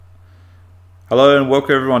Hello and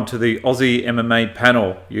welcome everyone to the Aussie MMA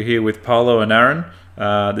Panel. You're here with Paolo and Aaron.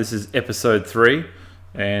 This is episode 3,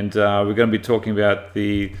 and we're going to be talking about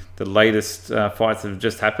the latest fights that have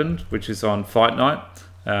just happened, which is on Fight Night.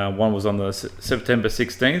 One was on the September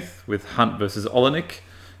 16th with Hunt versus Oleinik,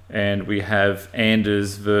 and we have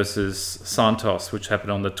Anders versus Santos, which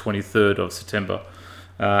happened on the 23rd of September.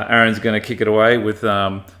 Aaron's going to kick it away with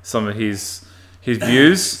some of his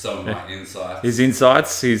views, some of my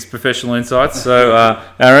insights, his professional insights. So,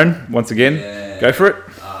 Aaron, once again, go for it.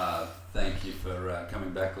 Thank you for coming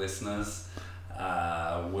back, listeners.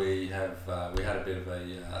 We had a bit of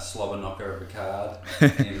a slobber knocker of a card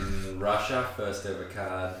in Russia, first ever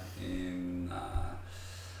card in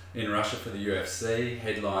Russia for the UFC,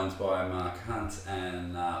 headlines by Mark Hunt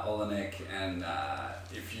and Oleinik. And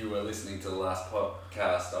if you were listening to the last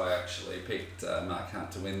podcast, I actually picked Mark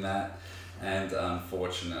Hunt to win that. And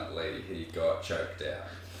unfortunately, he got choked out.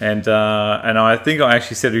 And I think I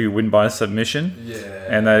actually said he would win by submission. Yeah.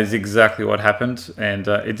 And that is exactly what happened. And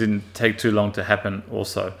it didn't take too long to happen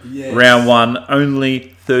also. Yes. Round 1,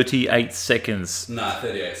 only 38 seconds. No,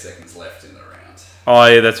 38 seconds left in the round. Oh,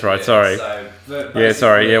 yeah, that's right. Sorry. So,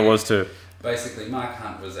 it was too. Basically, Mark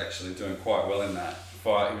Hunt was actually doing quite well in that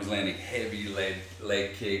fight. He was landing heavy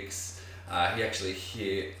leg kicks. He actually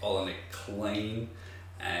hit Oleinik clean.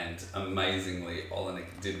 And amazingly,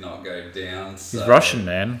 Oleinik did not go down. So, he's Russian,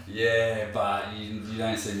 man. Yeah, but you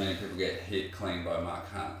don't see many people get hit clean by Mark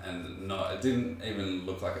Hunt. And it didn't even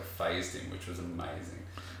look like it phased him, which was amazing.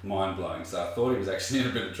 Mind-blowing. So I thought he was actually in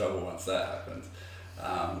a bit of trouble once that happened.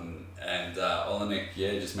 Oleinik,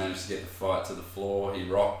 just managed to get the fight to the floor. He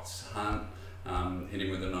rocked Hunt, hit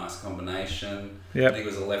him with a nice combination. Yep. I think it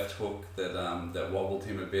was a left hook that wobbled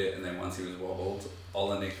him a bit, and then once he was wobbled,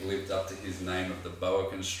 Oleinik lived up to his name of the boa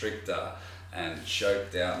constrictor and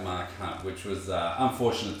choked out Mark Hunt, which was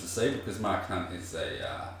unfortunate to see because Mark Hunt is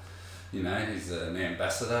he's an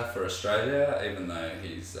ambassador for Australia, even though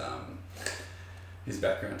his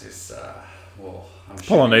background is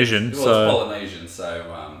Polynesian. It's Polynesian,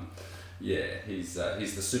 so he's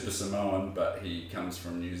the Super Samoan, but he comes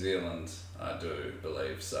from New Zealand, I do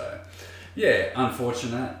believe. So,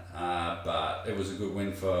 unfortunate, but it was a good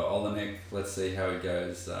win for Oleinik. Let's see how he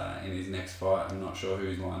goes in his next fight. I'm not sure who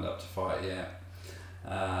he's lined up to fight yet.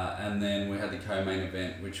 And then we had the co-main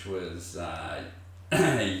event, which was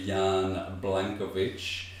Jan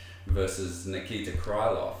Blachowicz versus Nikita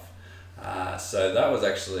Krylov. So that was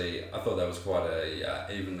actually, I thought that was quite a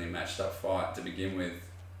evenly matched up fight to begin with.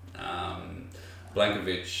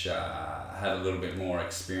 Blachowicz had a little bit more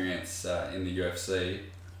experience in the UFC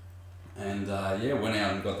and went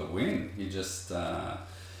out and got the win. He just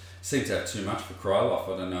seemed to have too much for Krylov.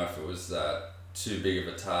 I don't know if it was too big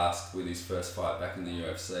of a task with his first fight back in the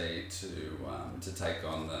UFC to take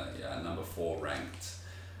on the number 4 ranked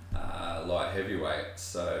light heavyweight.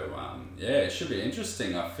 So it should be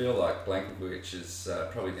interesting. I feel like Blachowicz is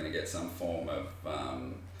probably going to get some form of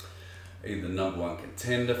either number 1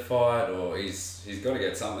 contender fight, or he's got to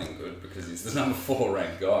get something good because he's the number 4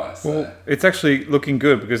 ranked guy. So. Well, it's actually looking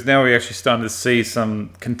good because now we're actually starting to see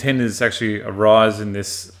some contenders actually arise in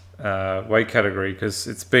this weight category, because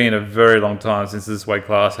it's been a very long time since this weight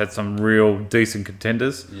class had some real decent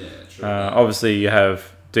contenders. Yeah, true. Obviously, you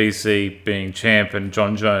have DC being champ and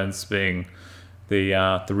John Jones being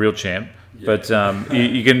the real champ, but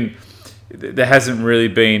you can. There hasn't really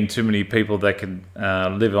been too many people that can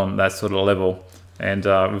live on that sort of level. And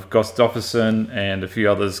we've got Stofferson and a few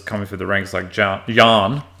others coming through the ranks like Jan. It's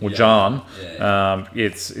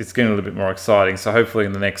getting a little bit more exciting. So hopefully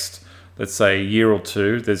in the next, let's say, year or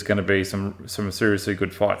two, there's going to be some seriously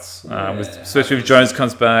good fights. Especially if Jones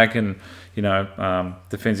comes back and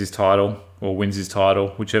defends his title or wins his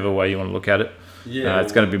title, whichever way you want to look at it.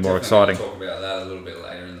 It's going to be more exciting. We'll talk about that a little bit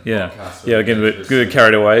later in the podcast. Getting a bit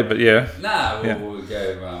carried away, but we'll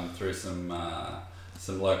go through some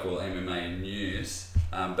local MMA news.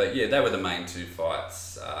 But they were the main 2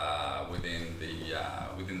 fights within the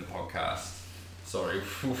podcast. Sorry,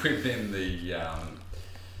 within the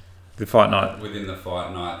fight night. Within the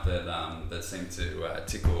fight night that seemed to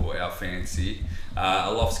tickle our fancy.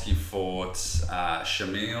 Arlovsky fought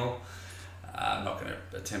Shamil. I'm not going to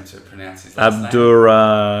attempt to pronounce his last name.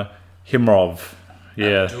 Abdurakhimov.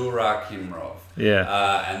 Abdurakhimov.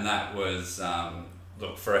 And that was,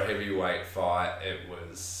 for a heavyweight fight, it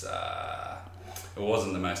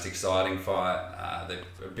wasn't the most exciting fight. They're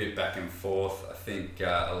a bit back and forth. I think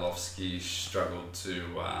Arlovsky struggled to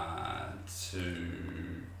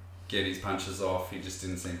get his punches off. He just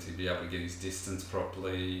didn't seem to be able to get his distance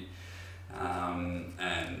properly.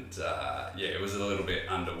 It was a little bit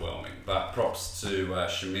underwhelming, but props to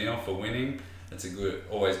Shamil for winning. it's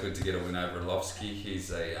always good to get a win over Arlovski.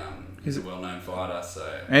 He's a well-known fighter,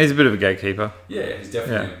 so and he's a bit of a gatekeeper. Yeah, he's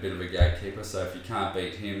definitely a bit of a gatekeeper. So if you can't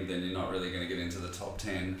beat him, then you're not really going to get into the top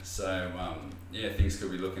 10. So things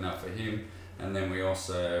could be looking up for him. And then we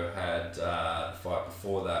also had the fight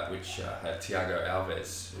before that, which had Thiago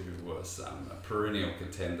Alves, who was a perennial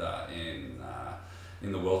contender in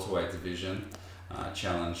the welterweight division,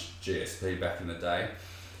 challenged GSP back in the day.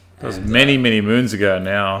 That was many moons ago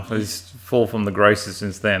now. He's fall from the graces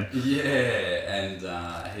since then. Yeah, and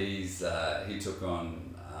he took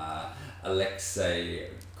on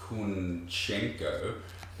Alexei Kunchenko,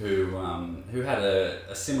 who had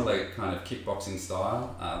a similar kind of kickboxing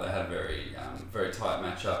style. They had a very tight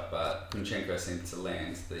matchup, but Kunchenko seemed to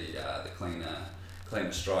land the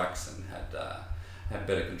cleaner strikes and had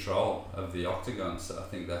better control of the octagon. So I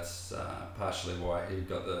think that's partially why he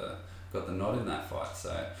got the nod in that fight.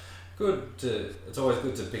 So it's always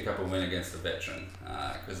good to pick up a win against a veteran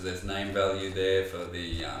because there's name value there for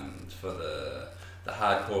the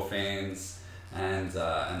hardcore fans, and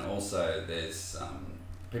also there's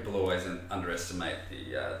people always underestimate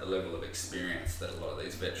the level of experience that a lot of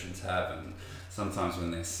these veterans have, and sometimes when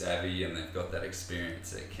they're savvy and they've got that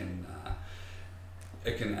experience, it can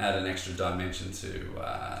add an extra dimension to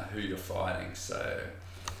who you're fighting. So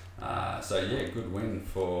good win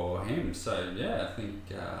for him. So I think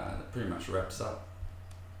that pretty much wraps up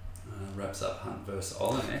Hunt versus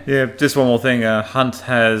Oleinik. Yeah, just one more thing. Hunt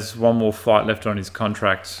has one more fight left on his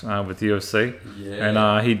contract with the UFC, and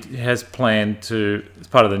he has planned to. As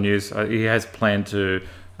part of the news, he has planned to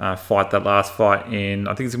fight that last fight in.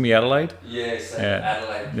 I think it's gonna be Adelaide.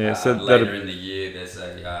 Adelaide. Yeah, so later in the year, there's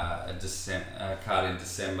a card in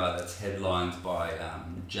December that's headlined by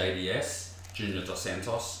JDS Junior Dos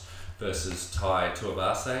Santos versus Tai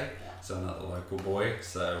Tuivasa, so another local boy.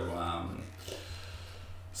 So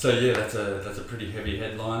that's a pretty heavy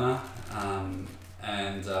headliner,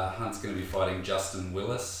 and Hunt's going to be fighting Justin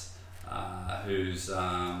Willis, who's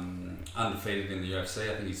undefeated in the UFC.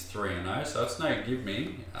 I think he's 3-0, so it's no give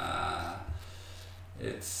me.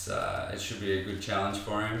 It should be a good challenge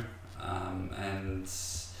for him, and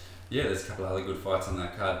there's a couple of other good fights on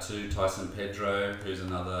that card too. Tyson Pedro, who's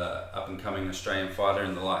another up-and-coming Australian fighter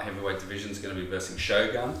in the light heavyweight division, is going to be versing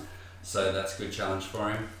Shogun, so that's a good challenge for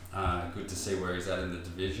him. Good to see where he's at in the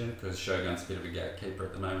division, because Shogun's a bit of a gatekeeper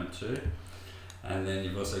at the moment too. And then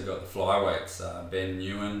you've also got the flyweights, Ben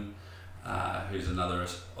Nguyen, who's another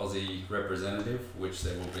Aussie representative, which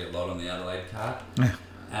there will be a lot on the Adelaide card.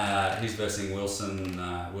 He's versing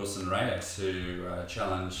Wilson Reyes, who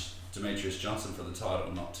challenged Demetrius Johnson for the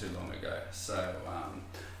title not too long ago. So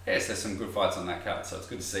there's some good fights on that card. So it's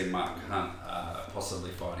good to see Mark Hunt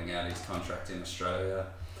possibly fighting out his contract in Australia.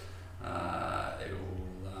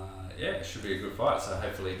 It should be a good fight. So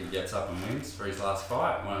hopefully he gets up and wins for his last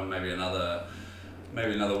fight. Well, maybe another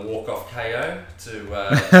walk-off KO to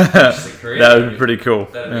finish the career. That would be pretty cool.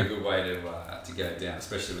 That would be a good way to go down,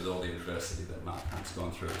 especially with all the adversity that Mark Hunt's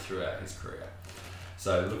gone throughout his career.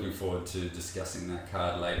 So looking forward to discussing that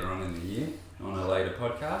card later on in the year on a later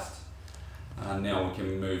podcast. Now we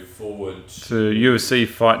can move forward to UFC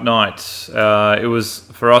Fight Night. It was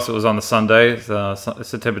on the Sunday,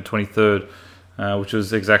 September 23rd, which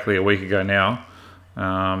was exactly a week ago now.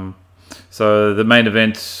 So the main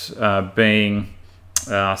event being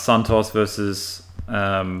Santos versus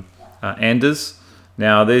Anders.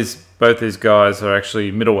 Now both these guys are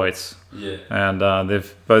actually middleweights. Yeah. And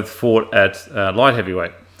they've both fought at light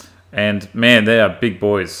heavyweight. And man, they are big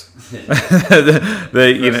boys. Physics.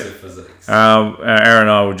 Aaron and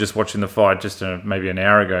I were just watching the fight maybe an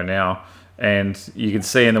hour ago now, and you can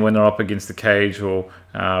see when they're up against the cage or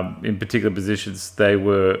in particular positions, they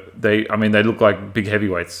look like big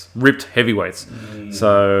heavyweights, ripped heavyweights.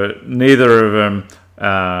 So neither of them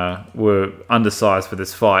were undersized for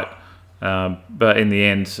this fight, but in the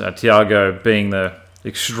end, Thiago, being the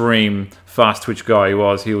extreme fast twitch guy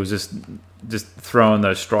he was just throwing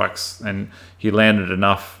those strikes, and he landed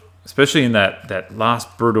enough, especially in that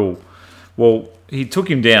last brutal. Well, he took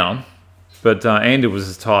him down, but Andy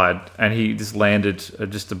was tired, and he just landed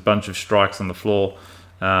just a bunch of strikes on the floor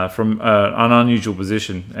from an unusual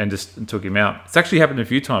position and just took him out. It's actually happened a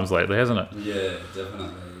few times lately, hasn't it? Yeah,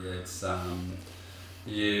 definitely. It's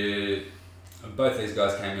both these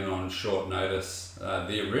guys came in on short notice.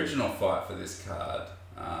 The original fight for this card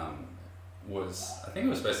I think it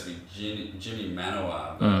was supposed to be Jimmy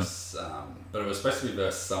Manuwa versus, but it was supposed to be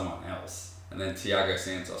versus someone else. And then Thiago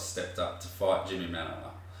Santos stepped up to fight Jimmy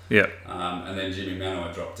Manuwa. Yeah. And then Jimmy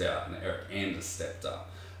Manuwa dropped out and Eric Anders stepped up.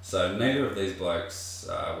 So neither of these blokes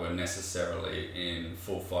were necessarily in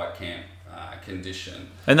full fight camp condition.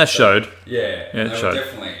 And that showed. Yeah, it they showed.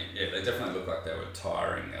 They definitely looked like they were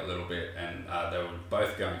tiring a little bit, and they were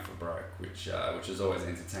both going for broke, which is always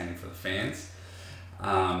entertaining for the fans.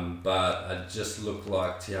 But it just looked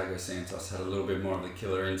like Thiago Santos had a little bit more of the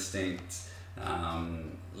killer instinct, a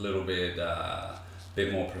little bit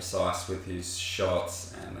more precise with his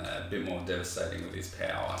shots, and a bit more devastating with his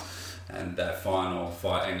power. And that final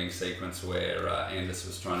fight ending sequence where Anders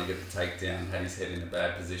was trying to get the takedown, had his head in a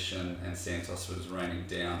bad position, and Santos was raining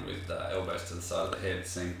down with elbows to the side of the head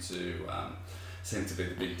seemed to be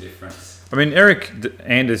the big difference. I mean, Eric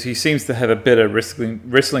Anders, he seems to have a better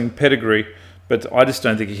wrestling pedigree, but I just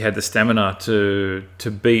don't think he had the stamina to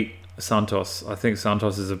beat Santos. I think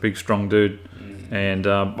Santos is a big, strong dude. And,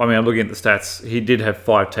 I'm looking at the stats. He did have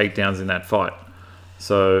 5 takedowns in that fight.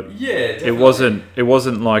 So yeah, it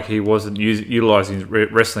wasn't like he wasn't utilizing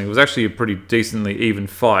wrestling. It was actually a pretty decently even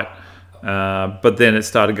fight. But then it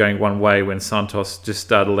started going one way when Santos just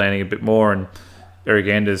started landing a bit more, and Eric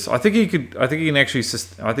Anders, I think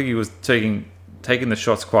he was taking the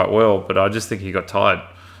shots quite well, but I just think he got tired.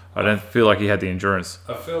 I don't feel like he had the endurance.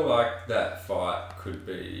 I feel like that fight could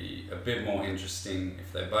be a bit more interesting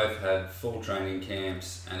if they both had full training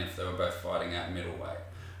camps and if they were both fighting at middleweight.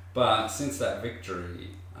 But since that victory,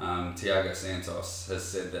 Thiago Santos has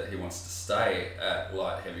said that he wants to stay at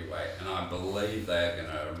light heavyweight, and I believe they are going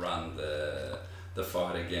to run the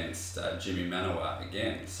fight against Jimmy Manuwa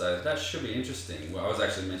again. So that should be interesting. Well, I was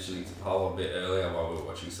actually mentioning to Paolo a bit earlier while we were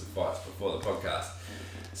watching some fights before the podcast,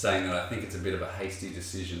 saying that I think it's a bit of a hasty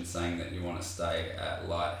decision saying that you want to stay at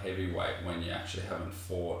light heavyweight when you actually haven't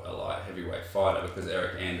fought a light heavyweight fighter, because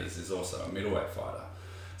Eric Anders is also a middleweight fighter.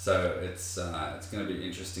 So it's going to be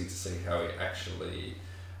interesting to see how he actually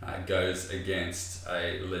goes against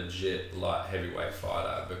a legit light heavyweight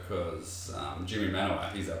fighter, because Jimmy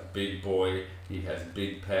Manuwa, he's a big boy, he has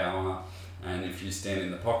big power, and if you stand in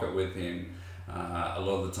the pocket with him, a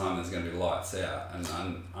lot of the time there's going to be lights out. And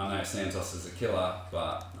I know Santos is a killer,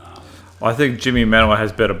 but I think Jimmy Manuwa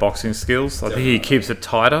has better boxing skills. I think he keeps it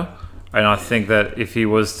tighter, and I think that if he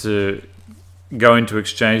was to go into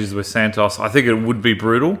exchanges with Santos, I think it would be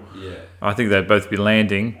brutal. Yeah. I think they'd both be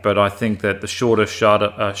landing, but I think that the shorter,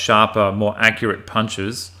 sharper, more accurate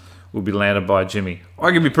punches will be landed by Jimmy.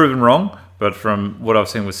 I could be proven wrong, but from what I've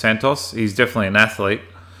seen with Santos, he's definitely an athlete,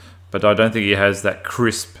 but I don't think he has that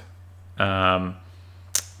crisp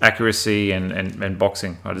accuracy and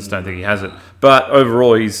boxing. I just don't think he has it. But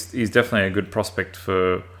overall, he's definitely a good prospect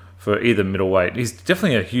for either middleweight. He's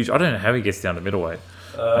definitely a huge... I don't know how he gets down to middleweight.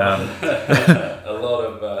 A lot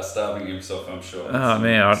of starving himself, I'm sure. Oh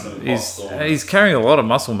man, he's carrying a lot of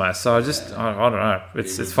muscle mass, so I don't know.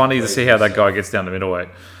 It's funny to see how that guy gets down to middleweight.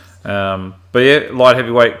 But yeah, light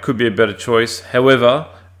heavyweight could be a better choice. However,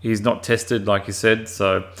 he's not tested, like you said,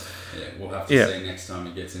 so yeah, we'll have to see next time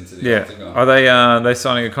he gets into the octagon. Are they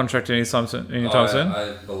signing a contract anytime soon?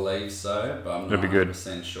 I believe so, but I'm not That'd be good.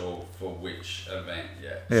 100% sure for which event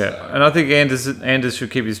yet. Yeah, so. And I think Anders should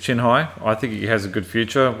keep his chin high. I think he has a good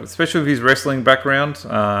future, especially with his wrestling background.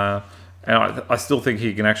 And I still think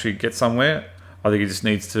he can actually get somewhere. I think he just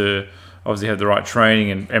needs to obviously have the right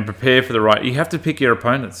training and prepare for the right... You have to pick your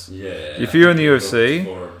opponents. Yeah. If you're in the UFC...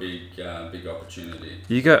 For a big opportunity.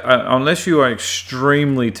 You go unless you are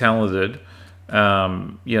extremely talented.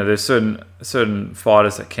 There's certain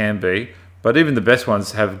fighters that can be, but even the best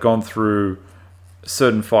ones have gone through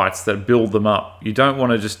certain fights that build them up. You don't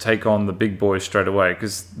want to just take on the big boys straight away,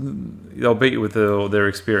 because they'll beat you with their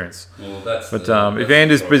experience. Well, if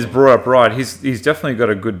Anders is brought up right, he's definitely got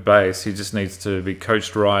a good base. He just needs to be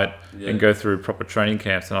coached right and go through proper training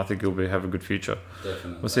camps, and I think he'll have a good future.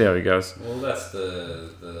 Definitely. We'll see how he goes. Well, that's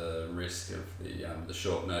the risk of the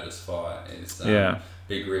short notice fight is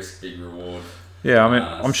big risk, big reward. Yeah, I mean,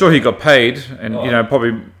 I'm sure he got paid, and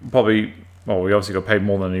probably. Well, we obviously got paid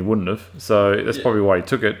more than he wouldn't have, so that's probably why he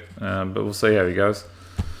took it. But we'll see how he goes.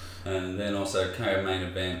 And then also co-main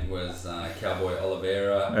event was Cowboy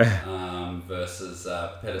Oliveira versus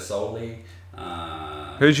Pedasoli.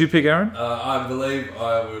 Who did you pick, Aaron? I believe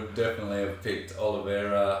I would definitely have picked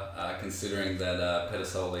Oliveira, considering that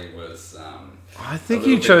Pedasoli was... I think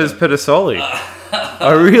you chose Pedasoli.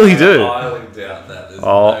 I really do. I highly doubt that.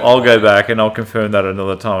 I'll go back and I'll confirm that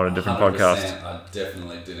another time on a different podcast. I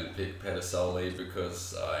definitely didn't pick Pedasoli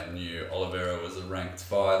because I knew Oliveira was a ranked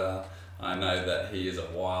fighter. I know that he is a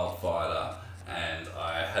wild fighter, and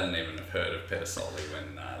I hadn't even heard of Pedasoli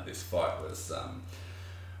when this fight was...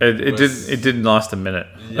 It didn't last a minute.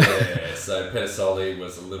 Yeah, so Pedasoli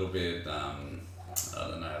was a little bit, a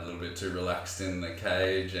little bit too relaxed in the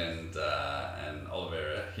cage, and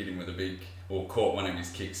Oliveira hit him with a big... or caught one of his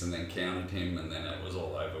kicks and then countered him, and then it was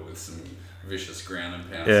all over with some vicious ground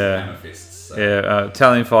and pound, hammer fists. So. Yeah,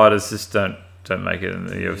 Italian fighters just don't make it in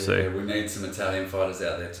the UFC. Yeah, we need some Italian fighters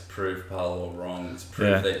out there to prove Paolo wrong, to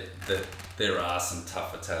prove that there are some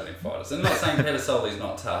tough Italian fighters. I'm not saying Pedersoli's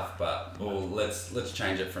not tough, but let's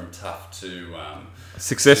change it from tough to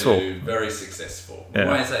successful. To very successful. Yeah.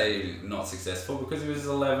 Why say not successful? Because he was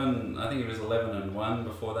 11. I think he was 11-1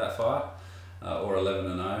 before that fight, or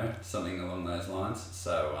 11-0, something along those lines.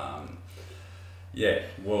 So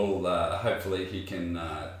well, hopefully he can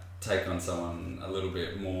take on someone a little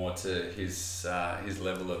bit more to his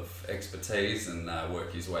level of expertise and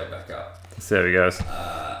work his way back up. So there he goes.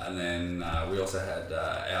 And then we also had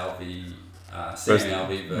Sam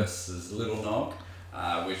Alvey versus Little Nog,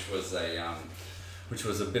 which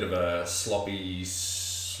was a bit of a sloppy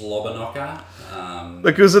slobber knocker.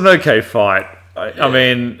 Look, it was an okay fight. I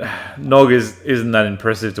mean, Nog isn't that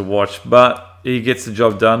impressive to watch, but he gets the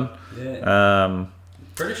job done. Yeah.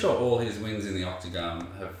 Pretty sure all his wins in the octagon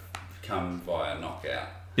have come via knockout.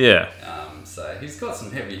 Yeah. So he's got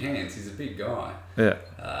some heavy hands. He's a big guy. Yeah.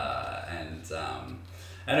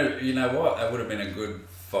 And you know what? It would have been a good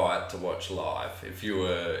fight to watch live if you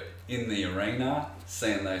were in the arena,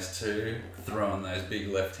 seeing those two throwing those big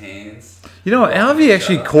left hands. You know what? Alvey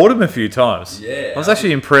actually caught him a few times. Yeah. I was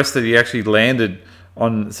actually impressed that he actually landed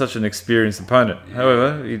on such an experienced opponent. Yeah.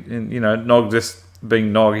 However, Nog just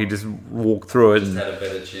being Nog, he just walked through it. Just had a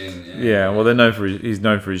better chin. Yeah. Well, he's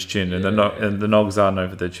known for his chin, and the Nogs are known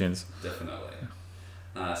for their chins. Definitely.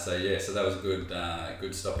 So that was a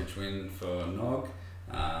good stoppage win for Nog.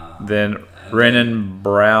 Then Renan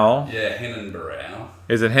Brow. Yeah, Henan Barrow.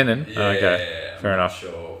 Is it Henan? Yeah, okay. Fair enough.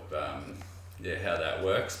 I'm not sure how that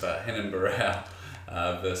works, but Henan Barrow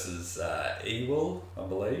versus Ewell, I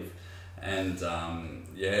believe. And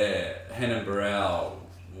Henan Barrow,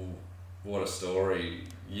 what a story.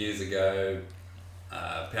 Years ago,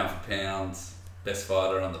 pound for pound, best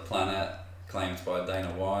fighter on the planet, claimed by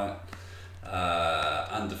Dana White,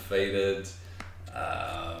 undefeated,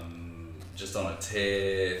 just on a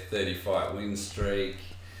tear, 30-fight win streak,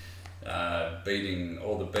 beating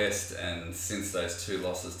all the best, and since those two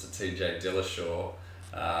losses to TJ Dillashaw,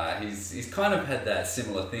 he's kind of had that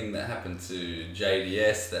similar thing that happened to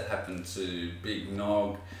JDS, that happened to Big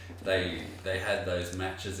Nog. They had those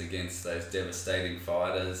matches against those devastating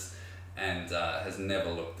fighters, and has never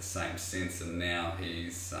looked the same since. And now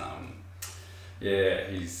he's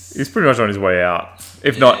pretty much on his way out,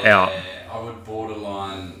 if not out. I would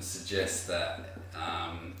borderline suggest that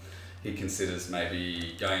he considers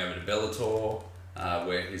maybe going over to Bellator,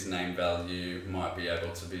 where his name value might be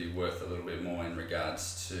able to be worth a little bit more in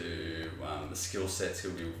regards to the skill sets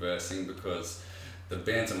he'll be reversing, because the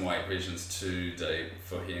bantamweight division's too deep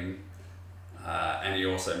for him, and he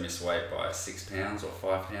also missed weight by 6 pounds or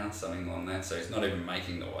 5 pounds, something along that. So he's not even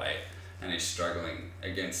making the weight, and he's struggling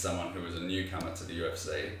against someone who is a newcomer to the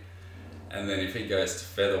UFC. And then if he goes to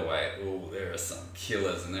featherweight, there are some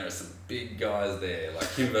killers, and there are some big guys there, like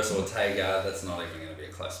him versus Ortega. That's not even going to be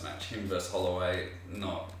a close match. Him versus Holloway,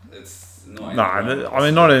 it's not. No, I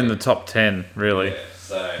mean, not in the top 10 really.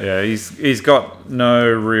 Yeah, he's got no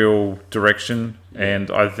real direction, and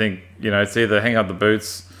I think it's either hang up the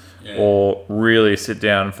boots or really sit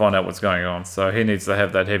down and find out what's going on. So he needs to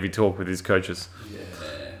have that heavy talk with his coaches. Yeah,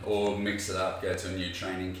 or mix it up, go to a new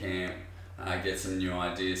training camp. Get some new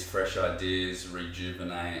ideas, fresh ideas,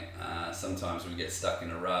 rejuvenate. Sometimes we get stuck in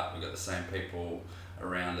a rut. We've got the same people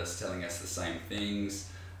around us telling us the same things.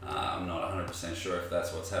 I'm not 100% sure if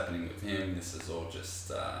that's what's happening with him. This is all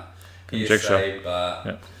just hearsay,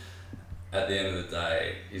 but at the end of the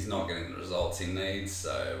day, he's not getting the results he needs.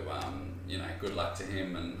 So, good luck to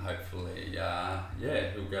him, and hopefully,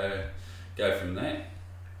 he'll go from there.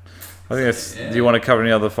 I think that's. Do you want to cover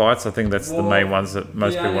any other fights? I think that's the main ones that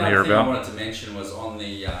most people want to hear about. The only thing I wanted to mention was on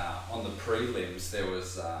the prelims there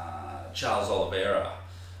was Charles Oliveira.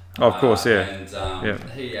 Of course, he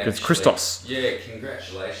actually, against Christos. Yeah,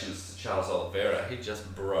 congratulations to Charles Oliveira. He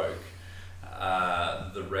just broke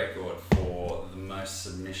the record for the most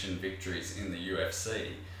submission victories in the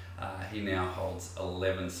UFC. He now holds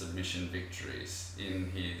 11 submission victories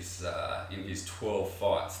in his 12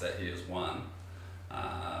 fights that he has won.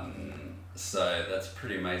 So that's a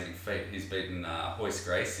pretty amazing feat. He's beaten Royce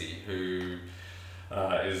Gracie, who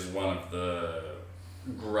is one of the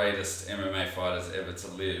greatest MMA fighters ever to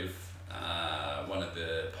live, one of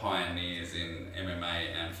the pioneers in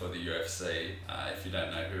MMA and for the UFC. If you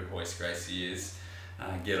don't know who Royce Gracie is,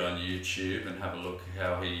 get on YouTube and have a look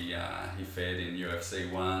how he fared in UFC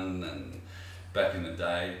 1 and back in the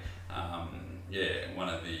day. One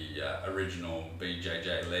of the original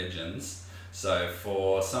BJJ legends. So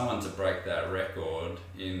for someone to break that record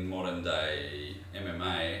in modern day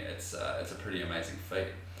MMA, it's a pretty amazing feat.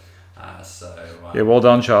 Yeah, well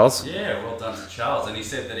done, Charles. Yeah, well done to Charles. And he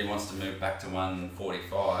said that he wants to move back to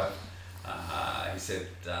 145. He said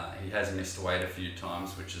he has missed weight a few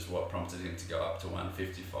times, which is what prompted him to go up to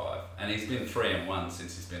 155. And he's been 3-1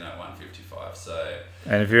 since he's been at 155. So,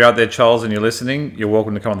 and if you're out there, Charles, and you're listening, you're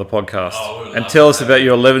welcome to come on the podcast and love tell us about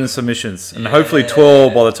your 11 submissions, and hopefully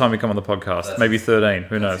 12 by the time you come on the podcast. Maybe 13.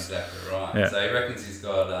 Who knows? That's exactly right. Yeah. So he reckons he's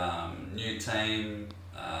got new team,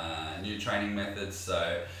 new training methods.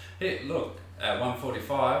 So look, at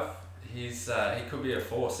 145, he could be a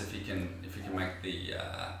force if he can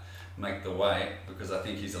make the weight, because I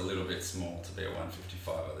think he's a little bit small to be a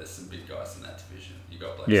 155. There's some big guys in that division. You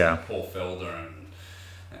got like Paul Felder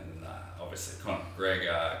and obviously Conor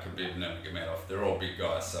McGregor, Khabib Nurmagomedov. They're all big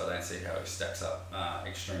guys, so I don't see how he stacks up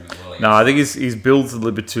extremely well. No, I think his build's a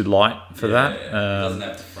little bit too light for that. He doesn't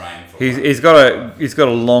have to frame for he's got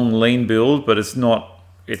a long, lean build, but it's not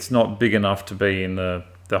big enough to be in the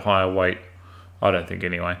higher weight. I don't think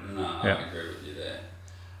anyway. No, I agree with you there.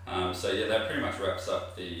 So that pretty much wraps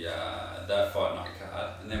up the that fight night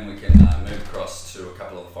card, and then we can move across to a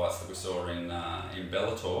couple of the fights that we saw in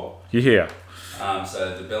Bellator. Yeah.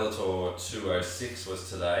 So the Bellator 206 was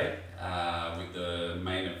today, with the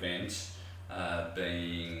main event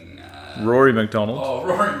being Rory McDonald.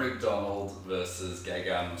 Rory McDonald versus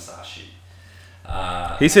Gegard Mousasi.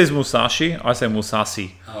 He says Mousasi, I say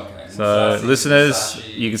Mousasi. Okay. So Mousasi, listeners,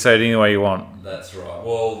 Mousasi, you can say it any way you want. That's right.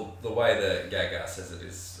 Well, the way that Gegard says it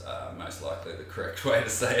is most likely the correct way to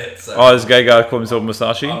say it. So does Gegard call himself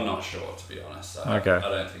Mousasi? I'm not sure, to be honest. Okay. I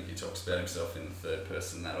don't think he talks about himself in the third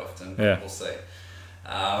person that often. Yeah. We'll see.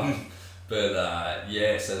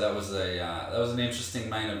 So that was an interesting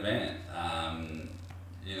main event.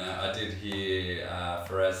 I did hear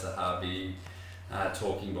Faraz Zahabi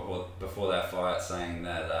talking before that fight, saying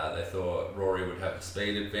that they thought Rory would have a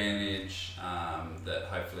speed advantage, that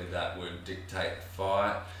hopefully that would dictate the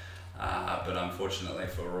fight. But unfortunately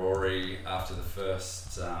for Rory, after the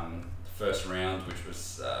first round, which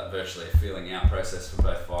was virtually a feeling out process for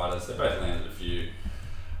both fighters, they both landed a few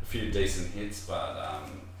decent hits, but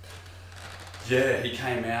he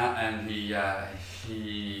came out and he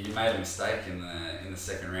made a mistake in the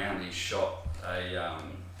second round. He shot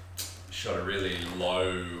a really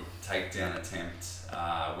low takedown attempt,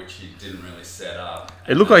 which he didn't really set up.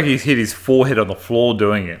 It looked like he hit his forehead on the floor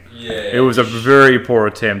doing it. Yeah, it was a very poor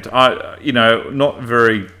attempt. Not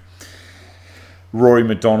very Rory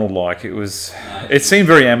McDonald like. It seemed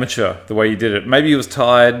very amateur the way he did it. Maybe he was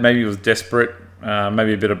tired. Maybe he was desperate.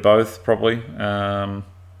 Maybe a bit of both, probably. But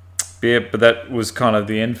that was kind of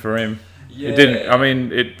the end for him. Yeah. It didn't. I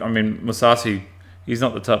mean, Mousasi. He's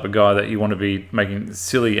not the type of guy that you want to be making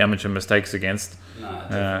silly amateur mistakes against. No,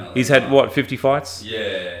 definitely. He's had 50 fights?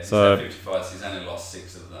 Yeah, he's had 50 fights. He's only lost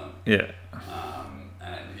 6 of them. Yeah.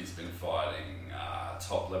 And he's been fighting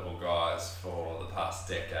top level guys for the past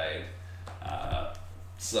decade.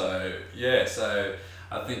 So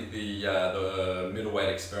I think the middleweight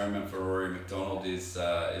experiment for Rory McDonald is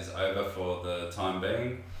over for the time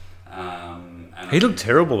being. He looked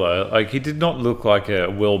terrible though. Like, he did not look like a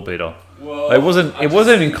world beater. Well, it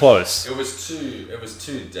wasn't even close. It was too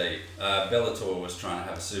deep. Bellator was trying to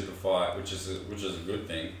have a super fight, which is a good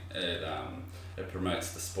thing. It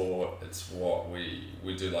promotes the sport. It's what we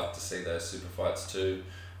do like to see, those super fights too.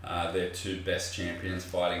 They're two best champions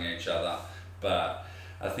fighting each other, but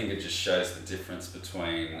I think it just shows the difference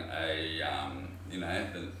between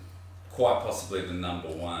quite possibly the number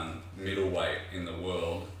one middleweight in the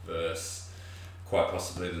world versus quite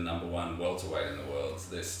possibly the number one welterweight in the world.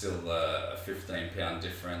 So there's still a 15-pound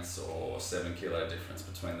difference or 7-kilo difference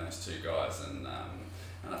between those two guys, and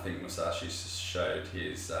I think Mousasi showed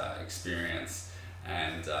his experience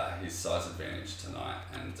and his size advantage tonight,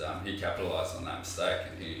 and he capitalised on that mistake,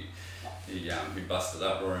 and he busted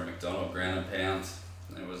up Rory McDonald ground and pound.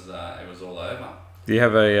 It was all over. Do you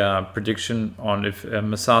have a prediction on if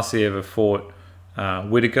Mousasi ever fought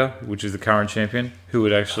Whittaker, which is the current champion, who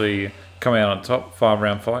would actually come out on top?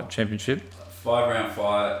 5-round fight championship. 5-round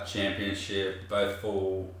fight championship. Both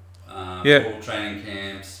full training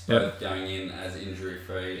camps. Both going in as injury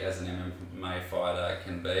free as an MMA fighter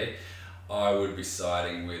can be. I would be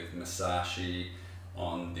siding with Mousasi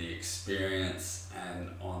on the experience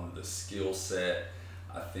and on the skill set.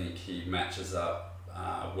 I think he matches up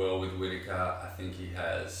well with Whittaker. I think he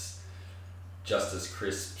has just as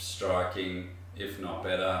crisp striking, if not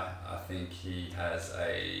better. I think he has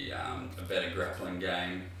a better grappling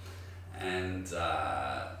game, and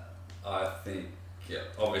I think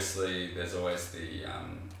obviously there's always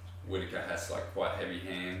Whittaker has like quite heavy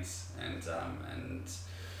hands and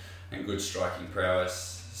good striking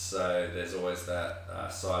prowess. So there's always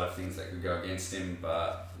that side of things that could go against him.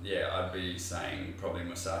 But yeah, I'd be saying probably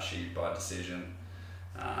Mousasi by decision.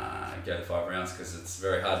 Go to 5 rounds because it's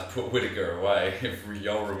very hard to put Whittaker away. If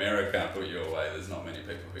Yoel Romero can't put you away, there's not many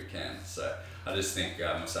people who can. So I just think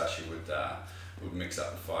Mousasi would mix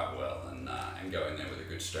up the fight well and go in there with a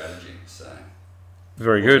good strategy. So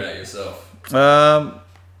very what good. about yourself?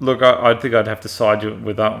 Look, I think I'd have to side you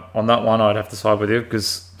with that on that one. I'd have to side with you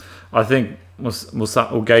because I think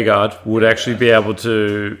Gegard would actually be able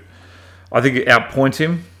to, I think, outpoint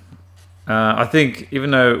him. I think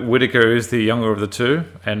even though Whittaker is the younger of the two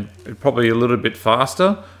and probably a little bit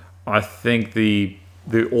faster, I think the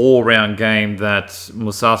all-round game that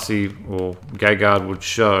Mousasi or Gegard would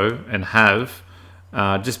show and have,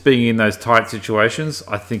 just being in those tight situations,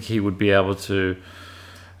 I think he would be able to,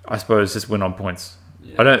 I suppose, just win on points.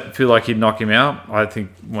 Yeah. I don't feel like he'd knock him out. I think,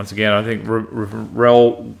 once again,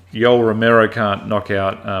 Yoel Romero can't knock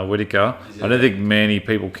out Whittaker. I don't think many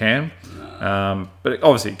people can. But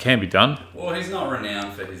obviously it can be done. Well, he's not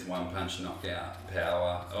renowned for his one-punch knockout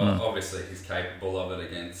power. Obviously he's capable of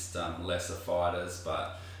it against lesser fighters,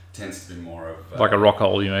 but tends to be more of... like a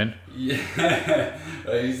Rockhold, you mean? Yeah.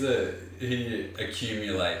 He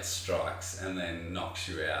accumulates strikes and then knocks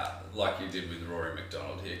you out, like he did with Rory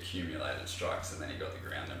McDonald. He accumulated strikes and then he got the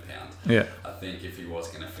ground and pound. Yeah. I think if he was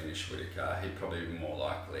going to finish Whittaker, he'd probably be more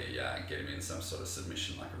likely get him in some sort of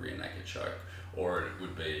submission like a rear naked choke, or it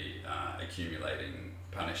would be accumulating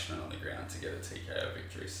punishment on the ground to get a TKO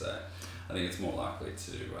victory. So I think it's more likely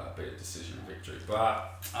to be a decision victory.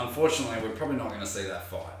 But unfortunately, we're probably not going to see that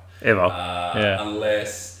fight. Ever.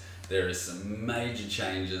 Unless there is some major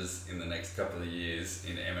changes in the next couple of years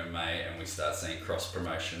in MMA and we start seeing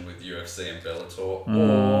cross-promotion with UFC and Bellator,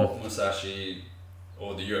 or Mousasi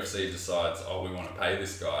or the UFC decides, we want to pay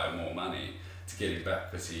this guy more money to get him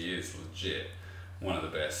back because he is legit one of the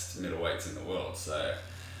best middleweights in the world. So,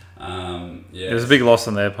 there's a big loss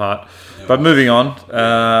on their part. But moving on,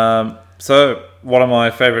 so one of my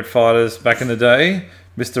favourite fighters back in the day,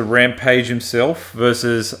 Mr. Rampage himself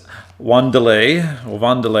versus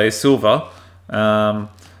Wanderlei Silva.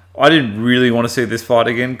 I didn't really want to see this fight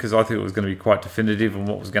again because I think it was going to be quite definitive on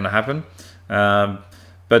what was going to happen.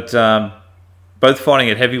 But both fighting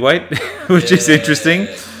at heavyweight, which is interesting.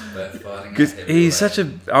 Because he's such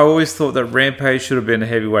a... I always thought that Rampage should have been a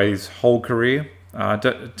heavyweight his whole career. I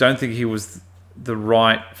don't think he was the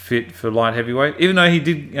right fit for light heavyweight, even though he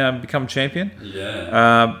did become champion.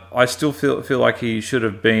 I still feel like he should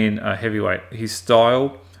have been a heavyweight. His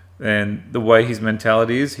style and the way his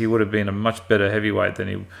mentality is, he would have been a much better heavyweight than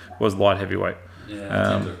he was light heavyweight. I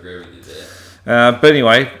tend to agree with you there. But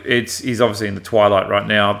anyway, he's obviously in the twilight right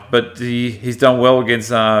now. But he's done well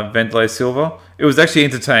against Wanderlei Silva. It was actually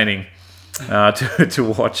entertaining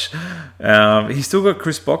to watch. He's still got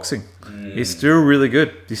crisp boxing. He's still really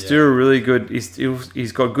good.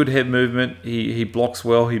 He's got good head movement. He blocks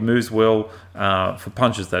well. He moves well for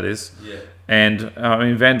punches, that is. Yeah. And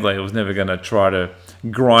Wanderlei was never going to try to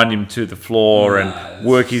grind him to the floor and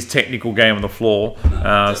work his technical game on the floor.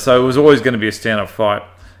 So it was always going to be a stand-up fight.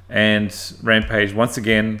 And Rampage, once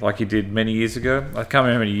again, like he did many years ago, I can't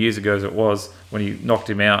remember how many years ago it was when he knocked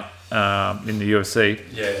him out in the UFC.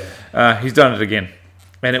 He's done it again.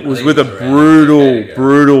 And it was with a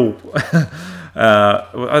brutal...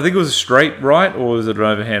 I think it was a straight right, or was it an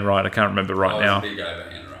overhand right? I can't remember now. It was a big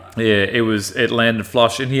overhand right. Yeah, it landed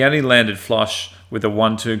flush. And he only landed flush with a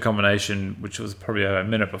 1-2 combination, which was probably a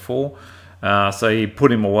minute before. So he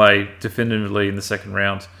put him away definitively in the second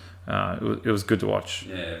round. It was good to watch.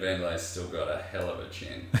 Yeah, Wanderlei's still got a hell of a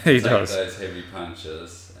chin. He does. Those heavy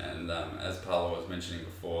punches. And as Paolo was mentioning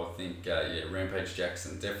before, I think Rampage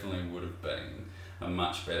Jackson definitely would have been a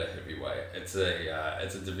much better heavyweight. It's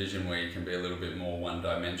a division where you can be a little bit more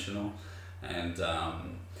one-dimensional. And I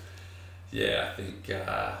think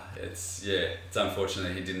it's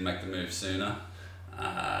unfortunate he didn't make the move sooner.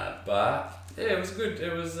 But yeah, it was good.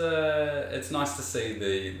 It was it's nice to see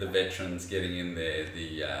the veterans getting in there,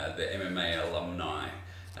 the MMA alumni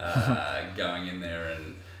going in there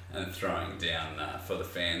and throwing down for the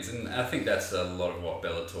fans. And I think that's a lot of what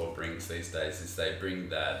Bellator brings these days, is they bring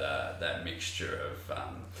that mixture of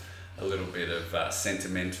a little bit of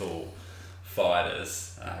sentimental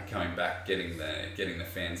fighters coming back, getting the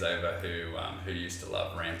fans over who used to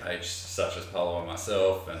love Rampage, such as Paolo and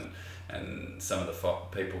myself, and some of the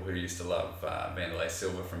people who used to love Wanderlei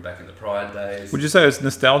Silva from back in the Pride days. Would you say it's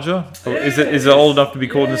nostalgia? Or is it old enough to be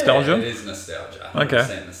called nostalgia? It is nostalgia. Okay.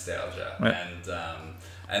 100% nostalgia. Yeah.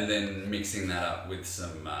 And then mixing that up with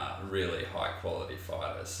some really high quality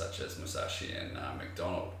fighters such as Mousasi and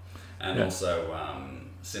McDonald. And also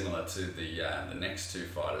similar to the next two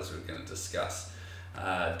fighters we're going to discuss,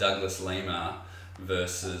 Douglas Lima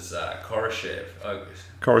versus Koreshkov.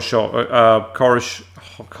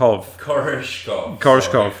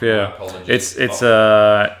 Koreshkov, yeah.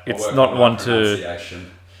 It's not one to.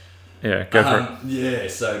 Yeah, go for it. Yeah,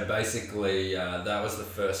 so basically that was the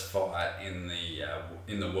first fight in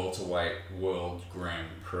the welterweight World Grand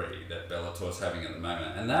Prix that Bellator's having at the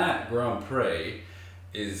moment, and that Grand Prix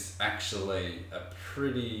is actually a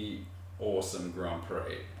pretty awesome Grand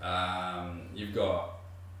Prix. You've got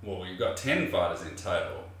 10 fighters in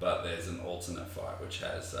total, but there's an alternate fight which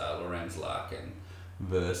has Lorenz Larkin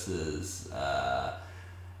versus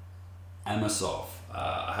Amosov.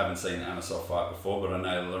 I haven't seen Amosov fight before, but I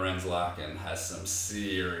know Lorenz Larkin has some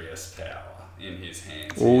serious power in his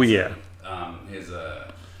hands. Oh, yeah. He's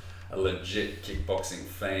a legit kickboxing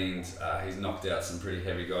fiend. He's knocked out some pretty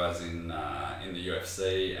heavy guys in the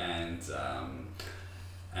UFC,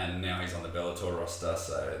 and now he's on the Bellator roster.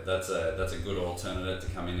 So that's a good alternative to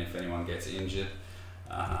come in if anyone gets injured.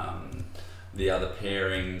 The other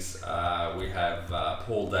pairings, we have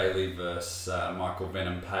Paul Daley versus Michael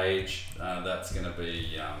Venom Page. That's going to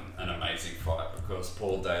be an amazing fight because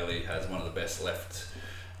Paul Daley has one of the best left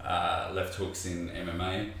hooks in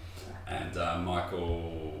MMA, and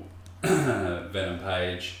Michael Venom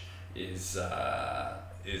Page is a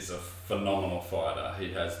phenomenal fighter.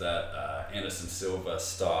 He has that Anderson Silva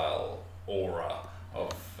style aura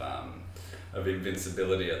of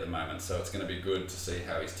invincibility at the moment, so it's going to be good to see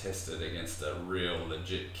how he's tested against a real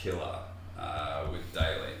legit killer with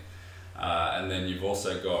Daley. And then you've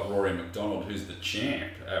also got Rory McDonald, who's the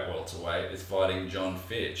champ at welterweight, is fighting John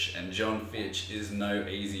Fitch, and John Fitch is no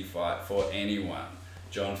easy fight for anyone.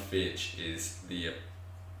 John Fitch is the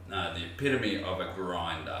epitome of a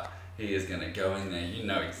grinder. He is going to go in there. You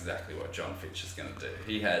know exactly what John Fitch is going to do.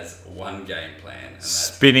 He has one game plan. And that's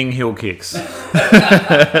spinning heel kicks. If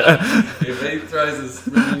he throws a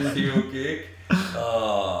spinning heel kick,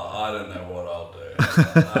 I don't know what I'll do.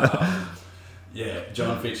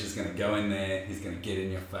 John Fitch is going to go in there. He's going to get in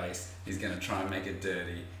your face. He's going to try and make it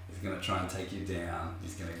dirty. He's going to try and take you down.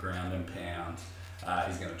 He's going to ground and pound.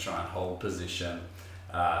 He's going to try and hold position.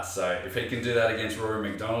 So if he can do that against Rory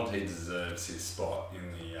McDonald, he deserves his spot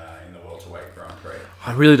in the welterweight Grand Prix.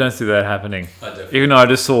 I really don't see that happening. Even though I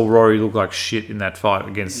just saw Rory look like shit in that fight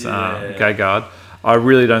against Gegard, I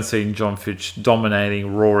really don't see John Fitch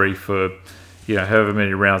dominating Rory for however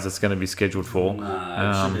many rounds it's going to be scheduled for. It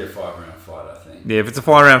should be a 5-round fight, I think. Yeah, if it's a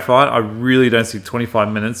 5-round fight, I really don't see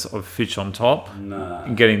 25 minutes of Fitch on top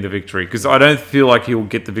and getting the victory, because I don't feel like he'll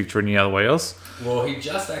get the victory any other way else. Well, he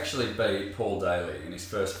just actually beat Paul Daley in his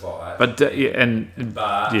first fight. But Daley,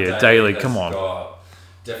 come on.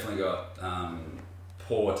 Definitely got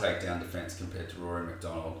poor takedown defense compared to Rory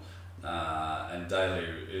McDonald. And Daley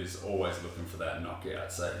is always looking for that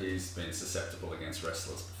knockout, so he's been susceptible against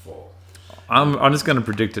wrestlers before. I'm just going to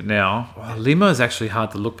predict it now. Wow, Lima is actually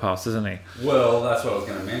hard to look past, isn't he? Well, that's what I was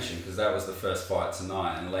going to mention, because that was the first fight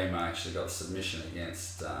tonight, and Lima actually got the submission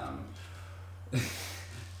against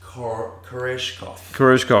Koreshkov.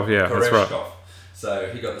 Koreshkov, that's right.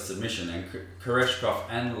 So he got the submission, and Koreshkov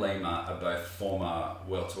and Lima are both former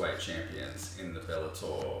welterweight champions in the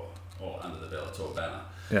Bellator, or under the Bellator banner.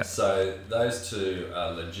 Yeah. So those two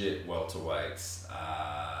are legit welterweights.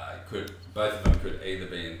 Both of them could either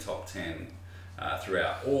be in top 10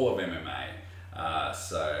 throughout all of MMA.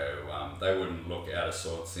 So they wouldn't look out of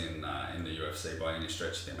sorts in the UFC by any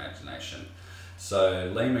stretch of the imagination.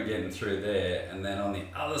 So Lima getting through there, and then on the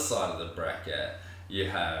other side of the bracket, you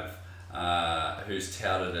have who's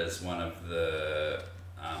touted as one of the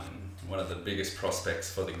biggest prospects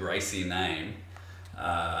for the Gracie name,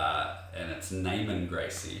 and it's Naaman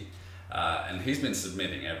Gracie, and he's been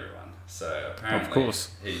submitting everyone. So apparently, of course,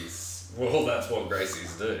 that's what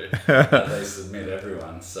Gracies do. They submit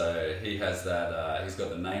everyone. So he has that. He's got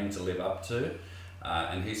the name to live up to.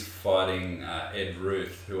 And he's fighting Ed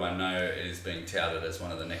Ruth, who I know is being touted as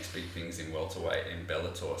one of the next big things in welterweight in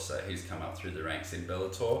Bellator. So he's come up through the ranks in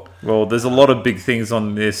Bellator. Well, there's a lot of big things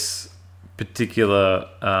on this particular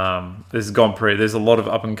this Grand Prix. There's a lot of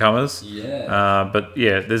up and comers. Yeah. But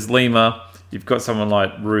there's Lima. You've got someone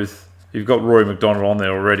like Ruth. You've got Rory McDonald on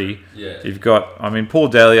there already. Yeah. You've got, Paul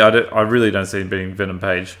Daley. I really don't see him beating Venom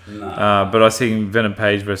Page. No. But I see Venom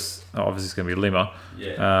Page versus, obviously it's going to be Lima.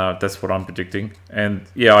 Yeah. That's what I'm predicting. And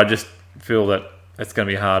I just feel that it's going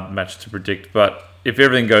to be a hard match to predict. But if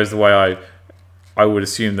everything goes the way I would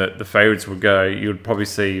assume that the favourites would go, you would probably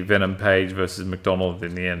see Venom Page versus McDonald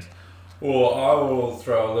in the end. Well, I will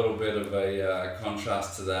throw a little bit of a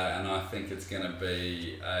contrast to that, and I think it's going to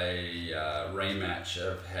be a rematch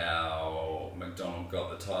of how McDonald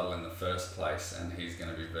got the title in the first place, and he's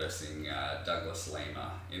going to be versing Douglas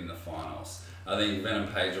Lima in the finals. I think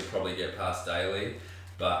Venom Page will probably get past Daly,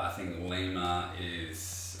 but I think Lima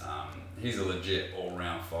is he's a legit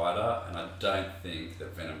all-round fighter, and I don't think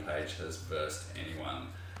that Venom Page has versed anyone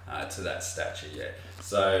to that stature yet.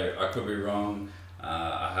 So I could be wrong.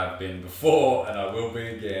 I have been before, and I will be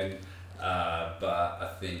again. But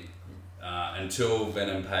I think until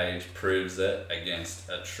Venom Page proves it against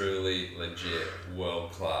a truly legit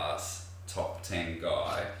world-class top 10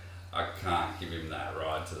 guy, I can't give him that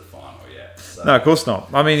ride to the final yet. So, No, of course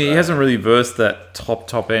not. I mean, he hasn't really versed that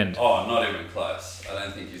top end. Oh, not even close. I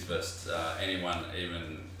don't think he's versed anyone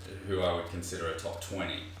even who I would consider a top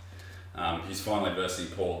 20. He's finally versing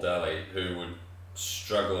Paul Daly, who would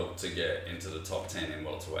struggle to get into the top 10 in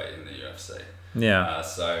welterweight in the UFC. Yeah.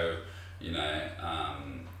 So we've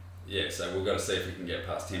got to see if we can get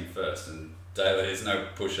past him first. And Daly is no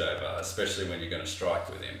pushover, especially when you're going to strike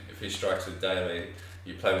with him. If he strikes with Daly,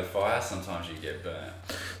 you play with fire, sometimes you get burnt.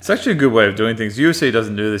 It's actually a good way of doing things. UFC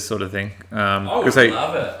doesn't do this sort of thing. I would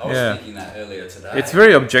love it. I was thinking that earlier today. It's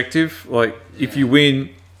very objective. Like, if you win,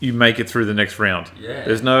 you make it through the next round. Yeah.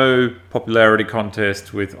 There's no popularity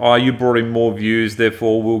contest with, you brought in more views,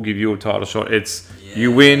 therefore we'll give you a title shot. It's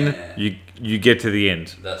you win, you get to the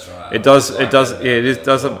end. That's right. It does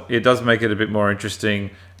make it a bit more interesting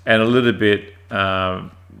and a little bit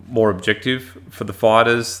more objective for the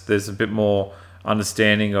fighters. There's a bit more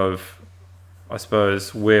understanding of, I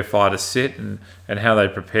suppose, where fighters sit and how they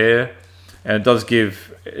prepare, and it does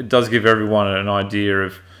give everyone an idea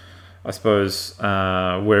of, I suppose,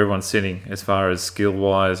 where everyone's sitting as far as skill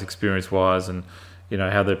wise, experience wise, and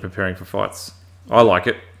how they're preparing for fights. I like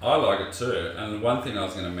it. I like it too. And one thing I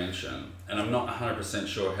was going to mention, and I'm not 100%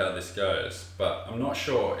 sure how this goes, but I'm not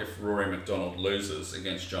sure if Rory McDonald loses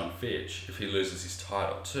against John Fitch, if he loses his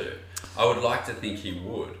title too. I would like to think he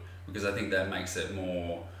would, because I think that makes it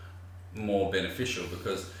more beneficial,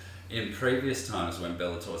 because in previous times when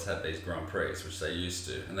Bellator's had these Grand Prix, which they used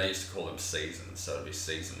to, and they used to call them seasons, so it'd be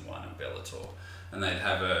season 1 in Bellator, and they'd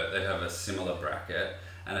have a similar bracket,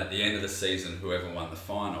 and at the end of the season, whoever won the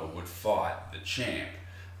final would fight the champ.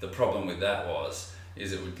 The problem with that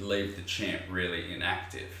is it would leave the champ really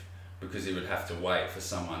inactive, because he would have to wait for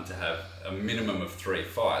someone to have a minimum of 3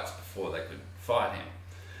 fights before they could fight him.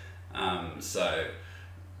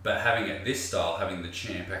 But having it this style, having the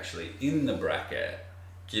champ actually in the bracket,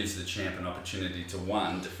 gives the champ an opportunity to,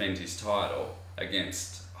 one, defend his title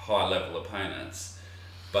against high-level opponents,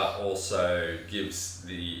 but also gives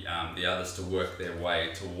the others to work their way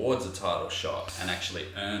towards a title shot and actually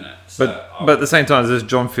earn it. But at the same time, does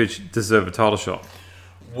John Fitch deserve a title shot?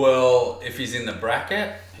 Well, if he's in the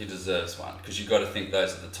bracket, he deserves one, because you've got to think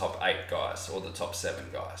those are the top 8 guys or the top 7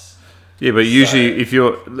 guys. Yeah, but usually if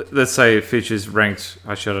let's say Fitch is ranked,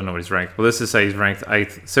 actually I don't know what he's ranked, but let's just say he's ranked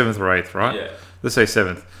 7th or 8th, right? Yeah. Let's say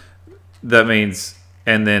 7th. That means,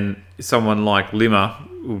 and then someone like Lima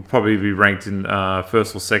will probably be ranked in 1st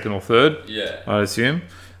or 2nd or 3rd, yeah, I assume.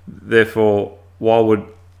 Therefore, why would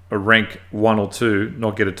a rank 1 or 2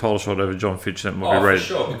 not get a title shot over John Fitch that might be rated? For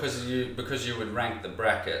sure, because you would rank the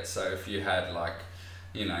bracket, so if you had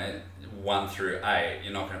 1 through 8,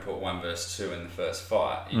 you're not going to put 1 versus 2 in the first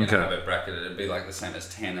fight. You're going to have a bracket. It'd be like the same as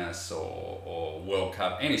tennis or World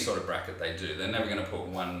Cup, any sort of bracket they do. They're never going to put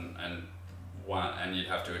 1 and you'd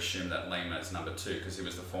have to assume that Lima is number 2 because he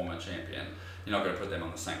was the former champion. You're not going to put them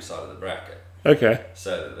on the same side of the bracket. Okay.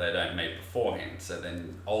 So that they don't meet beforehand. So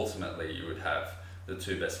then ultimately you would have the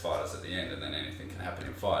 2 best fighters at the end, and then anything can happen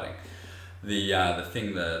in fighting. The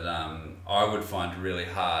thing that I would find really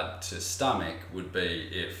hard to stomach would be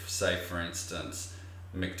if, say for instance,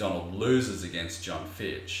 McDonald loses against John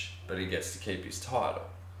Fitch, but he gets to keep his title.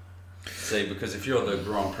 See, because if you're the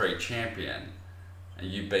Grand Prix champion and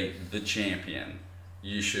you beat the champion,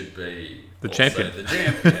 you should be the champion. The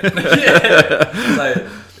champion. Yeah.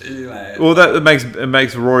 So, well, that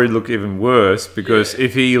makes Rory look even worse, because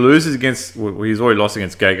if he loses against, he's already lost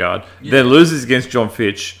against Gegard, then loses against John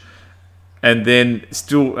Fitch. And then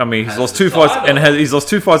still, he's lost 2 fights, and he's lost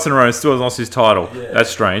 2 fights in a row, and still hasn't lost his title. Yeah. That's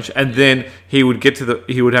strange. And then he would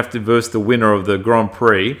have to verse the winner of the Grand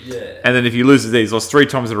Prix. Yeah. And then if he loses he's lost 3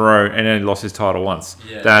 times in a row, and then he lost his title once.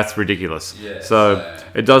 Yeah. That's ridiculous. Yeah. So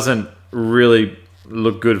it doesn't really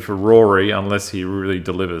look good for Rory unless he really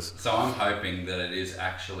delivers. So I'm hoping that it is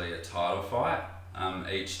actually a title fight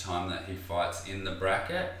each time that he fights in the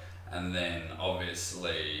bracket, and then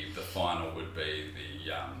obviously the final would be the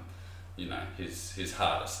his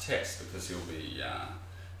hardest test, because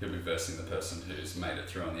he'll be versing the person who's made it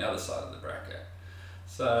through on the other side of the bracket.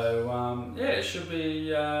 So it should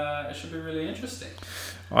be really interesting.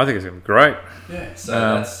 I think it's going to be great. Yeah,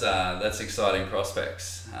 so that's exciting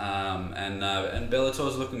prospects. And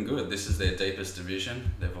Bellator's looking good. This is their deepest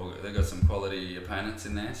division. They've got some quality opponents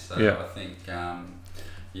in there. So I think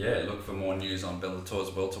look for more news on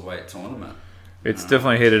Bellator's welterweight tournament. It's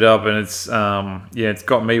definitely heated up, and it's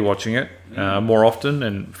got me watching it more often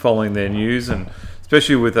and following their news, and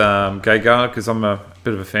especially with Gegard, because I'm a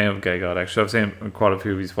bit of a fan of Gegard. Actually, I've seen quite a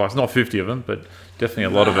few of his fights, not 50 of them, but definitely a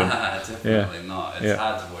lot of them. Definitely not. It's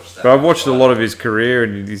hard to watch that. But I've watched a lot of his career,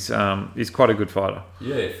 and he's quite a good fighter.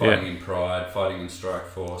 Yeah, fighting in Pride, fighting in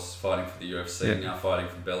Strikeforce, fighting for the UFC, now fighting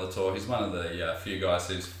for Bellator. He's one of the few guys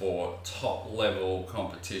who's fought top level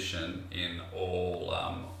competition in all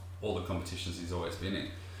the competitions he's always been in.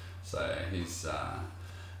 So he's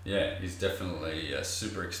definitely a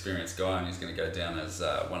super experienced guy, and he's going to go down as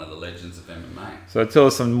one of the legends of MMA. So tell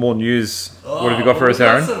us some more news. What have you got for us,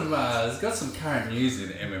 Aaron? There's got some current news in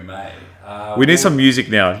MMA. We need some music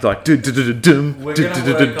now, like we're going to work on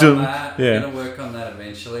that. We're going to work on that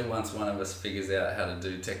eventually once one of us figures out how to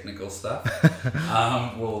do technical stuff.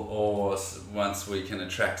 Or once we can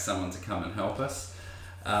attract someone to come and help us.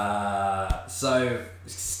 So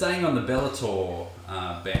staying on the Bellator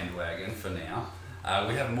bandwagon for now,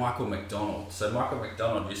 we have Michael McDonald. So Michael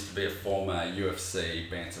McDonald used to be a former UFC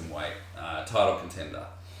bantamweight title contender.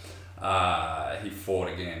 He fought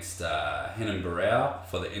against Henan Barao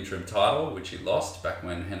for the interim title, which he lost back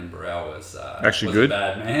when Henan Barao was a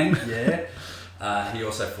bad man. Yeah. He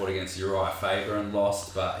also fought against Uriah Faber and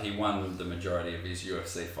lost, but he won the majority of his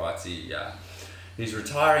UFC fights. He's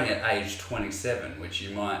retiring at age 27, which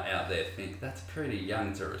you might out there think that's pretty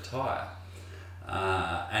young to retire.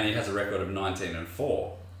 And he has a record of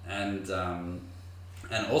 19-4, and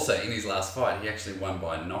also in his last fight he actually won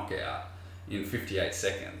by knockout in 58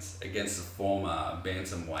 seconds against the former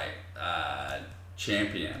bantamweight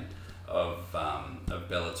champion of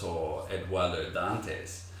Bellator, Eduardo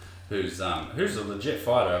Dantes, who's a legit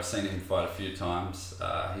fighter. I've seen him fight a few times.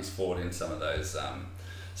 He's fought in some of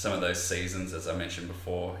those seasons, as I mentioned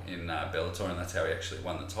before, in Bellator, and that's how he actually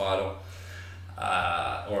won the title.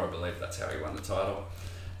 Or I believe that's how he won the title.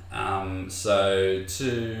 So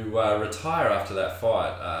to retire after that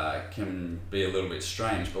fight can be a little bit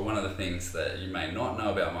strange, but one of the things that you may not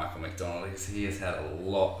know about Michael McDonald is he has had a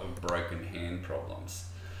lot of broken hand problems.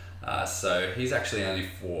 So he's actually only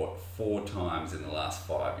fought 4 times in the last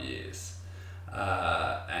 5 years.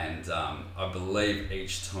 And I believe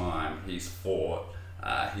each time he's fought,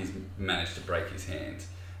 he's managed to break his hand.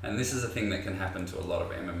 And this is a thing that can happen to a lot of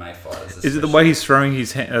MMA fighters. Is it the way he's throwing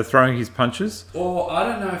his punches? Or I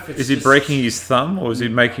don't know if it's. Is he breaking his thumb, or is he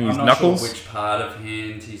making his knuckles? I'm not sure which part of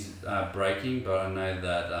hand he's breaking, but I know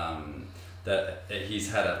that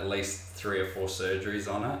he's had at least 3 or 4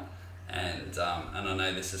 surgeries on it, and I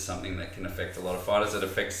know this is something that can affect a lot of fighters. It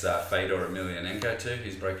affects Fedor Emelianenko too.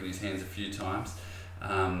 He's broken his hands a few times,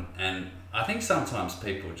 and I think sometimes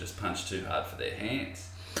people just punch too hard for their hands.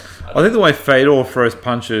 I think the way Fedor throws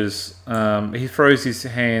punches, he throws his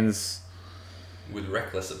hands with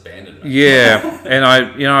reckless abandonment. Yeah, and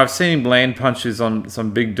I've seen him land punches on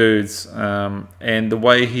some big dudes, and the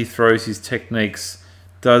way he throws his techniques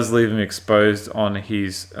does leave him exposed on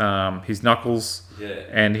his knuckles,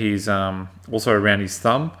 and he's also around his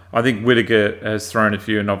thumb. I think Whittaker has thrown a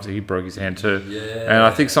few, and obviously he broke his hand too. Yeah. And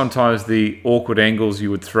I think sometimes the awkward angles you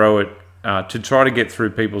would throw it to try to get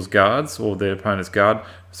through people's guards or their opponent's guard,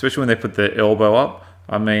 especially when they put their elbow up.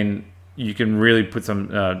 I mean, you can really put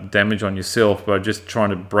some damage on yourself by just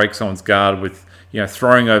trying to break someone's guard with,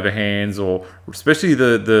 throwing over hands, or especially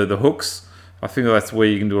the hooks. I think that's where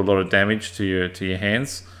you can do a lot of damage to your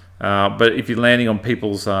hands. But if you're landing on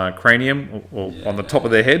people's cranium or on the top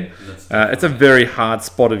of their head, it's a very hard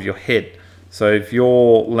spot of your head. So if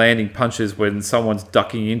you're landing punches when someone's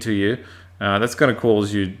ducking into you, that's going to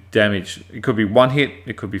cause you damage. It could be 1 hit,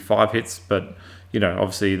 it could be 5 hits, but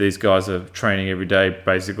obviously these guys are training every day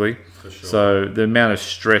basically. For sure. So the amount of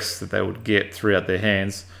stress that they would get throughout their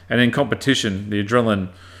hands, and in competition, the adrenaline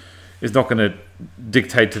is not going to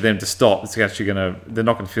dictate to them to stop. It's actually they're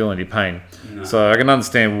not going to feel any pain. No. So I can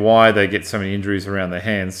understand why they get so many injuries around their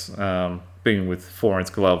hands, being with 4-ounce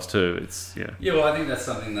gloves too. Yeah, well, I think that's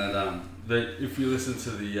something that if you listen to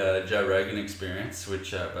the Joe Rogan Experience,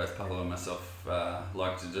 which both Paolo and myself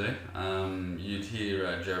like to do, you'd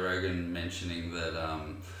hear Joe Rogan mentioning that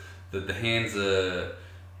the hands are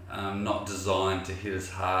not designed to hit as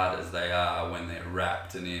hard as they are when they're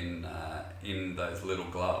wrapped and in those little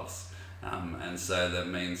gloves, and so that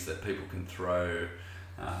means that people can throw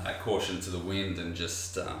caution to the wind and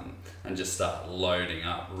just start loading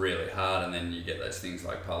up really hard, and then you get those things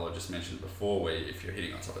like Paolo just mentioned before, where if you're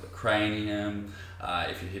hitting on top of the cranium,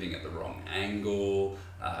 if you're hitting at the wrong angle,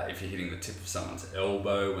 if you're hitting the tip of someone's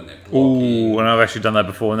elbow when they're blocking. Ooh, and I've actually done that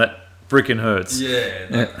before, and that freaking hurts. Yeah,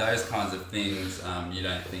 those kinds of things you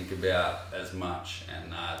don't think about as much,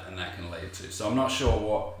 and that can lead to. So I'm not sure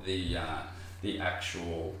what the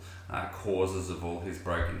actual causes of all his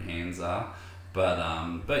broken hands are. But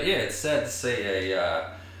yeah, it's sad to see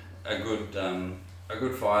a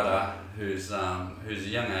good fighter who's a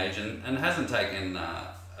young age and hasn't taken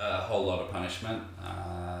a whole lot of punishment.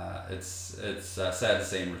 It's sad to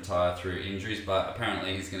see him retire through injuries, but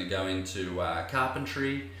apparently he's going to go into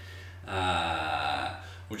carpentry,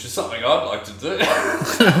 which is something I'd like to do.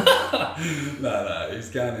 No, he's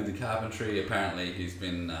going into carpentry. Apparently he's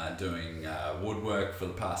been doing woodwork for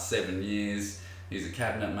the past 7 years. He's a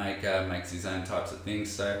cabinet maker, makes his own types of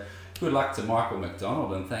things. So good luck to Michael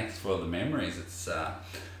McDonald, and thanks for the memories.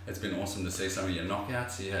 It's been awesome to see some of your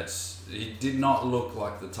knockouts. He did not look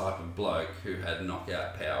like the type of bloke who had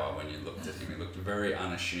knockout power when you looked at him. He looked very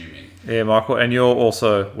unassuming. Yeah, Michael, and you're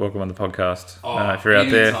also welcome on the podcast if you're out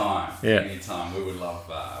there. Anytime. We would love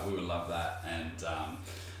that,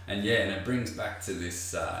 and it brings back to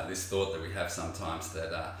this thought that we have sometimes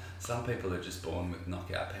that some people are just born with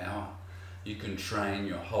knockout power. You can train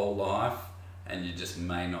your whole life and you just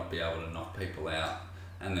may not be able to knock people out.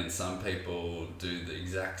 And then some people do the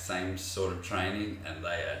exact same sort of training and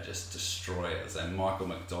they are just destroyers. And Michael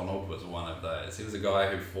McDonald was one of those. He was a guy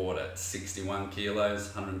who fought at 61 kilos,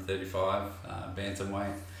 135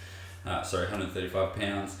 bantamweight, 135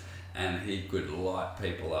 pounds. And he could light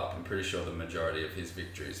people up. I'm pretty sure the majority of his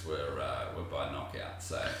victories were by knockout.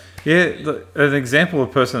 So an example of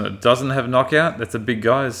a person that doesn't have knockout, that's a big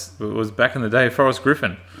guy, was back in the day, Forrest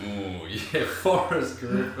Griffin. Oh yeah, Forrest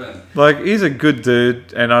Griffin. Like, he's a good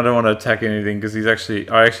dude, and I don't want to attack anything because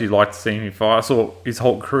I actually liked seeing him fight. I saw his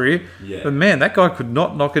whole career, but man, that guy could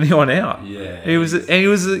not knock anyone out. Yeah, he was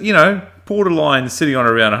borderline sitting on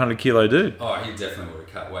around 100 kilo dude. Oh, he definitely would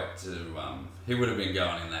have cut weight to. He would have been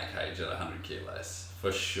going in that cage at 100 kilos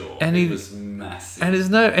for sure. And he was massive.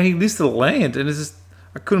 And he listed land, and it's just,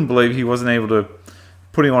 I couldn't believe he wasn't able to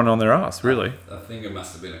put anyone on their ass. Really, I think it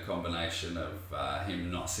must have been a combination of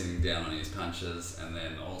him not sitting down on his punches, and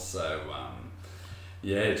then also,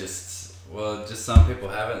 just some people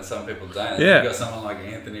have it and some people don't. Yeah. You've got someone like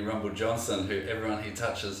Anthony Rumble Johnson, who everyone he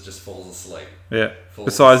touches just falls asleep. Yeah.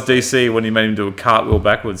 Besides DC, when he made him do a cartwheel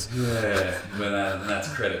backwards. Yeah, but that's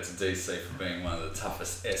credit to DC for being one of the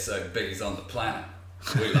toughest SOBs on the planet.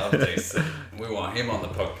 We love DC. We want him on the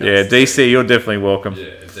podcast. Yeah, DC, you're definitely welcome.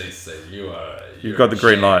 Yeah, DC, you've got the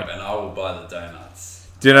green light, and I will buy the donuts.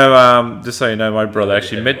 Do you know? Just so you know, my brother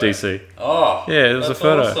actually met DC. Oh, yeah, it was a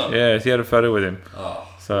photo. Awesome. Yeah, he had a photo with him. Oh.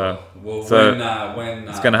 So when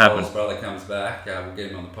it's going to happen. Paul's brother comes back, we'll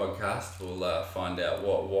get him on the podcast. We'll find out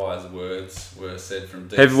what wise words were said from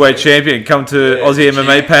DC. Heavyweight champion, come to Aussie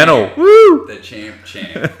MMA Panel. Woo! The champ.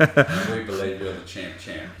 And we believe you're the champ.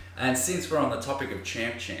 And since we're on the topic of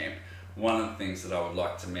champ, one of the things that I would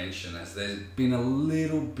like to mention is there's been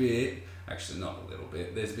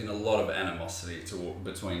there's been a lot of animosity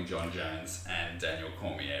between John Jones and Daniel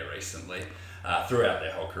Cormier recently. Throughout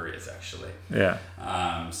their whole careers, actually. Yeah.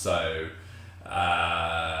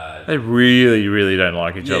 They really, really don't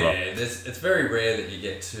like each other. Yeah, it's very rare that you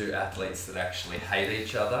get two athletes that actually hate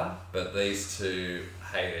each other, but these two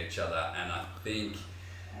hate each other, and I think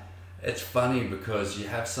it's funny because you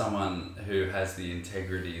have someone who has the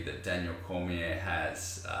integrity that Daniel Cormier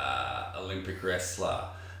has, Olympic wrestler,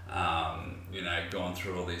 gone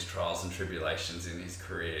through all these trials and tribulations in his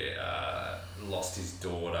career, lost his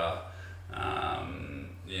daughter.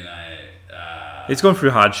 He's gone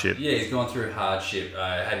through hardship. Yeah, he's gone through hardship.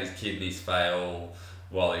 Had his kidneys fail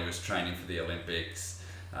while he was training for the Olympics.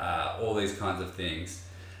 All these kinds of things.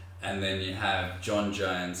 And then you have John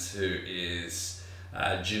Jones, who is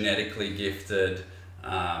genetically gifted,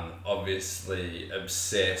 obviously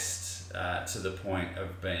obsessed to the point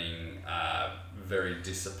of being very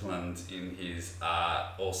disciplined in his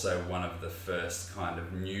art. Also one of the first kind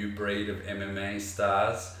of new breed of MMA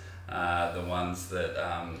stars. The ones that,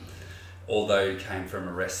 although he came from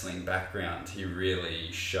a wrestling background, he really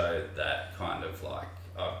showed that kind of like,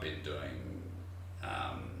 I've been doing,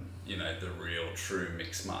 the real true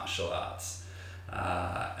mixed martial arts,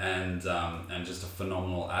 and just a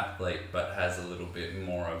phenomenal athlete, but has a little bit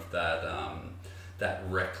more of that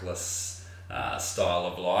reckless style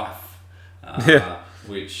of life.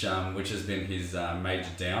 Which has been his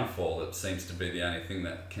major downfall. It seems to be the only thing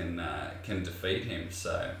that can defeat him.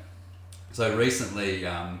 So So recently,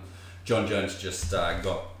 John Jones just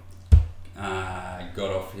got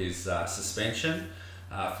off his suspension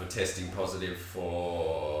for testing positive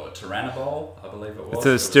for Turinabol, I believe it was.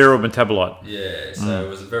 It's a steroid metabolite. Yeah, so it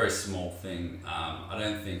was a very small thing. I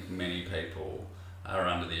don't think many people are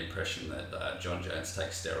under the impression that John Jones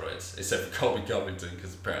takes steroids, except for Colby Covington,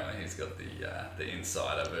 because apparently he's got the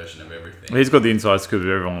insider version of everything. He's got the inside scoop of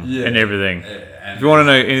everyone and everything. Yeah, and if you want to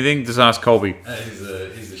know anything, just ask Colby. He's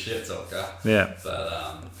a shit talker. Yeah.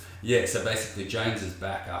 But so basically Jones is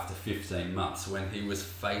back after 15 months when he was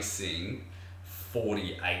facing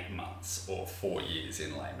 48 months or 4 years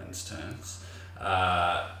in layman's terms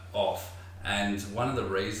off. And one of the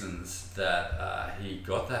reasons that he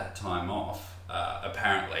got that time off,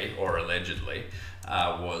 apparently or allegedly,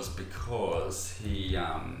 was because he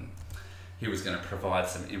was going to provide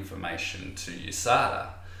some information to USADA.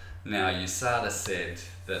 Now USADA said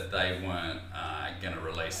that they weren't going to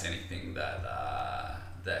release anything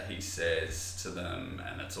that he says to them,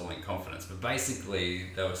 and it's all in confidence. But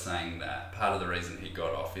basically they were saying that part of the reason he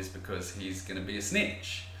got off is because he's going to be a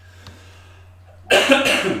snitch.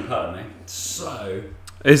 Pardon me. So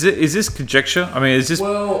is this conjecture? I mean, is this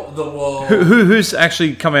who's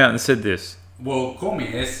actually come out and said this? Well,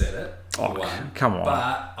 Cormier said it. Oh, come on!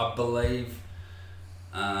 But I believe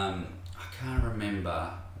I can't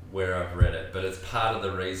remember where I've read it, but it's part of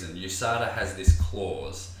the reason. USADA has this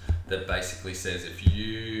clause that basically says if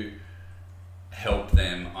you help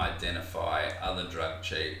them identify other drug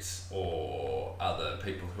cheats or other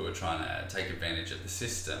people who are trying to take advantage of the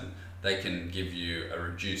system, they can give you a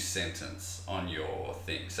reduced sentence on your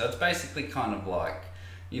thing. So it's basically kind of like,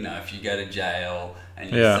 if you go to jail and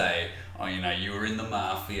you say, you were in the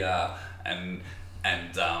mafia and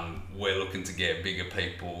we're looking to get bigger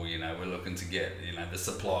people, we're looking to get, the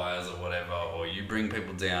suppliers or whatever, or you bring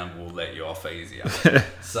people down, we'll let you off easier.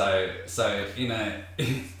 so in a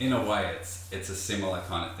way, it's a similar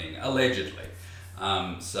kind of thing, allegedly.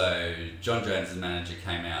 So John Jones' manager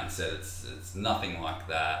came out and said it's nothing like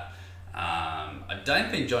that. I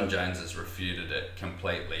don't think John Jones has refuted it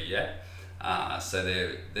completely yet. So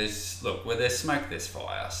there's where there's smoke, there's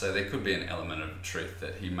fire. So there could be an element of truth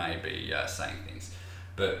that he may be saying things.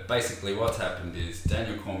 But basically, what's happened is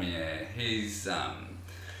Daniel Cormier, he's trying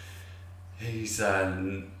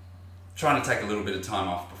to take a little bit of time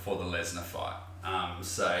off before the Lesnar fight. I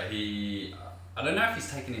don't know if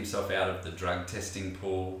he's taken himself out of the drug testing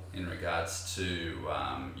pool in regards to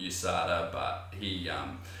USADA, but he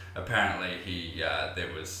apparently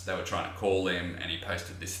they were trying to call him, and he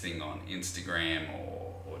posted this thing on Instagram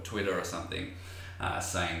or Twitter or something,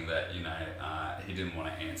 saying that he didn't want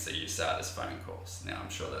to answer USADA's phone calls. Now I'm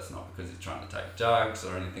sure that's not because he's trying to take drugs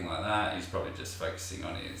or anything like that. He's probably just focusing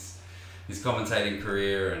on his commentating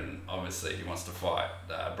career, and obviously he wants to fight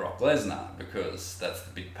Brock Lesnar because that's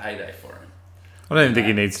the big payday for him. I don't even think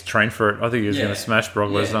he needs to train for it. I think he's going to smash Brock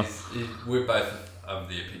Lesnar. We're both of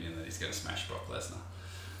the opinion that he's going to smash Brock Lesnar.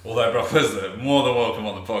 Although Brock Lesnar, more than welcome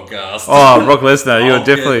on the podcast. Oh, Brock Lesnar, you're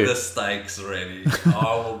definitely... I'll get the steaks ready.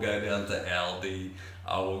 I will go down to Aldi.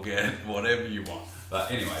 I will get whatever you want.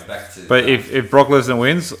 But anyway, back to... But if Brock Lesnar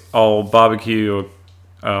wins, I'll barbecue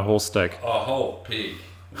a whole steak. A whole pig.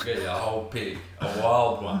 We'll get you a whole pig. A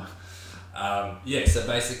wild one. So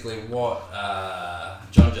basically what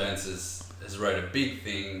John Jones has wrote a big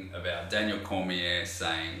thing about Daniel Cormier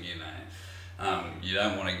saying, you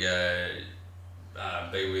don't want to go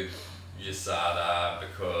be with USADA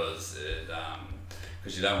because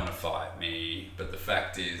you don't want to fight me, but the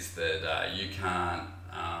fact is that you can't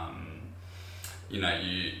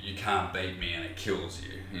you can't beat me and it kills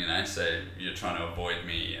you, so you're trying to avoid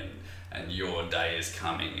me and your day is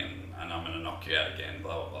coming and I'm going to knock you out again,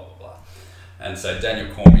 blah blah blah blah blah. And so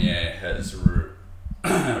Daniel Cormier has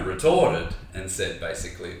retorted and said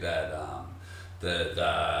basically that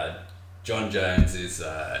John Jones is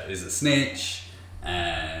a snitch,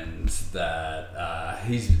 and that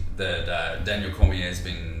Daniel Cormier has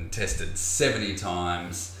been tested 70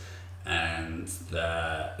 times, and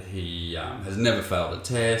that he has never failed a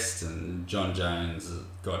test, and John Jones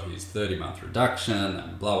got his 30-month reduction,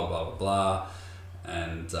 and blah blah blah blah blah.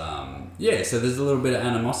 And so there's a little bit of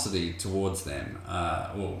animosity towards them.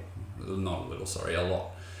 Not a little, sorry, a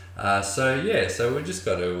lot. So we just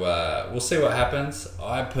got to we'll see what happens.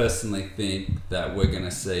 I personally think that we're going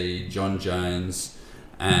to see John Jones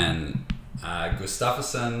and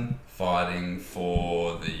Gustafsson fighting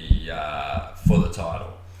for the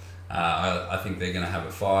title. I think they're going to have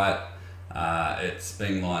a fight. It's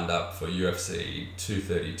being lined up for UFC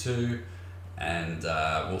 232, and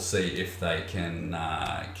we'll see if they can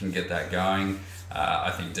get that going. I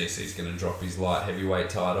think DC's going to drop his light heavyweight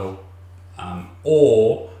title.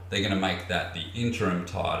 or they're going to make that the interim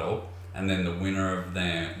title, and then the winner of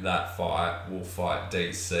that fight will fight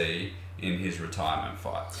DC in his retirement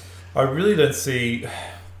fight. I really don't see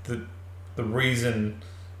the reason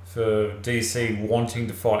for DC wanting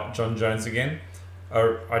to fight Jon Jones again.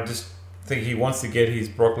 I just think he wants to get his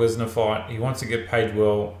Brock Lesnar fight. He wants to get paid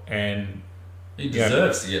well, and he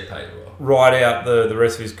deserves to get paid well. Ride out the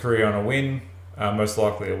rest of his career on a win, most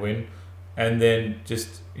likely a win, and then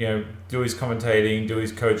just do his commentating, do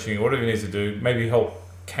his coaching, whatever he needs to do. Maybe help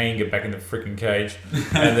Kane get back in the freaking cage,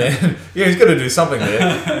 and then he's got to do something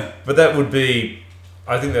there. But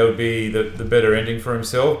I think that would be the better ending for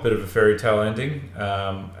himself, bit of a fairy tale ending.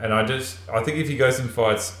 And I think if he goes and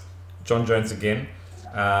fights Jon Jones again,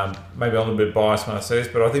 maybe I'm a bit biased when I say this,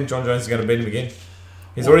 but I think Jon Jones is going to beat him again.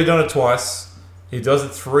 He's already done it twice. He does it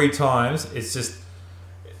 3 times. It's just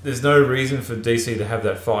there's no reason for DC to have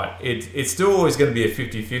that fight. It's still always going to be a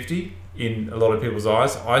 50-50 in a lot of people's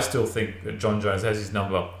eyes. I still think that Jon Jones has his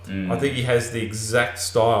number. I think he has the exact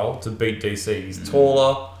style to beat DC. He's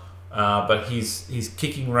taller, but his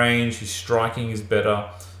kicking range, his striking is better.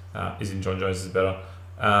 Jon Jones is better.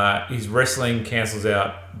 His wrestling cancels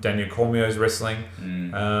out Daniel Cormier's wrestling.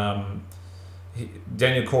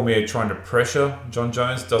 Daniel Cormier trying to pressure Jon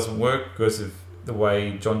Jones doesn't work because of the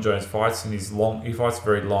way Jon Jones fights, and he fights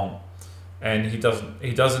very long, and he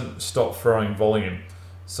doesn't stop throwing volume.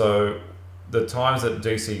 So the times that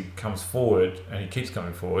DC comes forward, and he keeps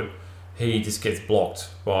coming forward, he just gets blocked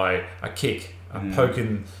by a kick, a poke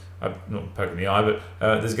not poke in the eye, but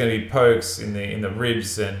there's going to be pokes in the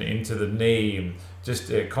ribs and into the knee, and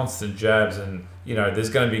just constant jabs, and there's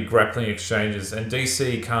going to be grappling exchanges, and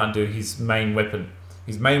DC can't do his main weapon.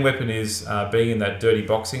 His main weapon is being in that dirty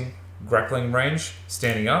boxing grappling range,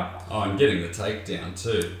 standing up. Oh, and getting the takedown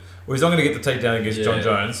too. Well, he's not going to get the takedown against Jon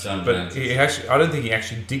Jones, but I don't think he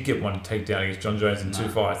actually did get one takedown against Jon Jones in 2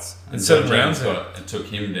 fights. And 7 rounds it took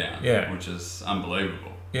him down, which is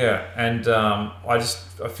unbelievable. Yeah, and I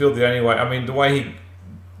feel the only way, the way he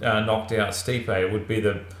knocked out Stipe would be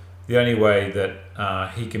the only way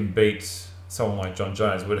that he can beat someone like Jon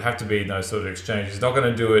Jones. Would have to be in those sort of exchanges. He's not going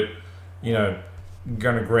to do it,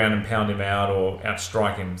 going to ground and pound him out or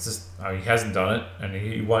outstrike him. It's just he hasn't done it, and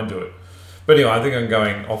he won't do it. But anyway, I think I'm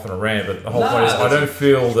going off on a rant, but the whole point is I don't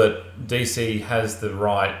feel that DC has the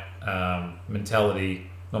right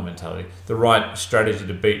the right strategy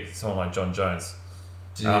to beat someone like Jon Jones.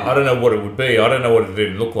 I don't know what it would be. I don't know what it would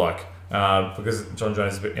even look like because Jon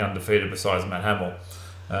Jones is undefeated besides Matt Hamill,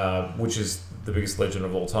 which is the biggest legend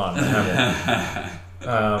of all time, Matt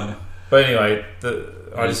Hamill. But anyway,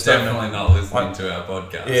 He's definitely not listening to our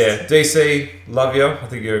podcast. Yeah, DC, love you. I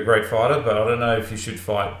think you're a great fighter, but I don't know if you should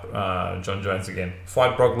fight Jon Jones again.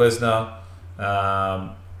 Fight Brock Lesnar.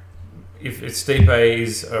 If Stipe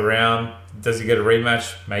is around, does he get a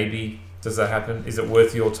rematch? Maybe. Does that happen? Is it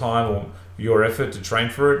worth your time or your effort to train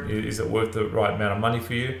for it? Is it worth the right amount of money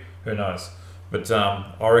for you? Who knows? But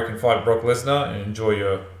I reckon fight Brock Lesnar and enjoy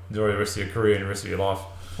the rest of your career and the rest of your life.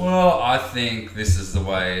 Well, I think this is the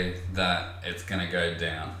way that it's going to go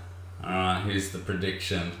down. Alright, here's the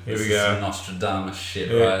prediction. Here this we go. Is some Nostradamus shit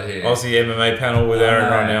right here. Aussie MMA panel with Aaron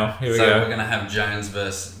right now. Here we go. So we're going to have Jones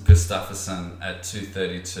versus Gustafsson at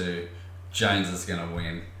 232. Jones is going to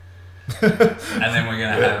win. And then we're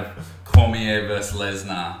going to have Cormier versus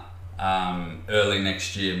Lesnar early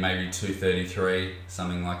next year, maybe 233,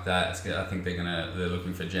 something like that. I think they're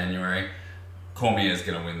looking for January. Cormier's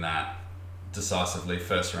going to win that decisively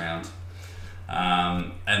first round,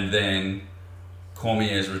 and then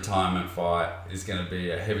Cormier's retirement fight is going to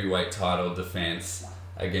be a heavyweight title defense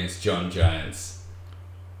against Jon Jones,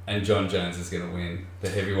 and Jon Jones is going to win the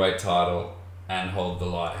heavyweight title and hold the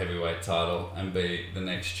light heavyweight title and be the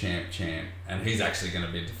next champ, and he's actually going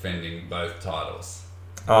to be defending both titles.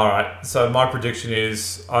 Alright, so my prediction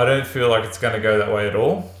is I don't feel like it's going to go that way at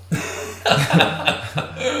all.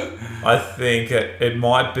 I think it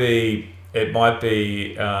might be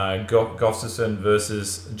Gustafsson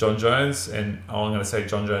versus Jon Jones, and I'm going to say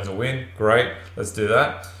Jon Jones will win. Great, let's do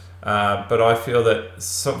that. But I feel that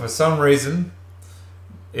for some reason,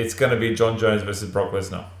 it's going to be Jon Jones versus Brock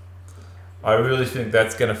Lesnar. I really think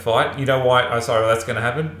that's going to fight. You know why? That's going to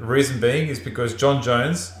happen. The reason being is because Jon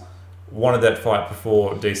Jones wanted that fight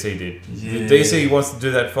before DC did. Yeah. DC wants to do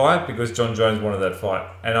that fight because Jon Jones wanted that fight,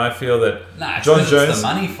 and I feel that Jon Jones. It's the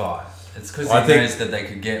money fight. It's because he knows that they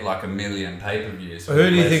could get like 1 million pay-per-views. Who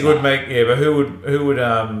do you think would make? Yeah, but who would?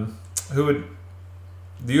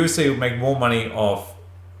 The UFC would make more money off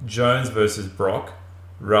Jones versus Brock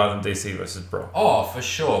rather than DC versus Brock. Oh, for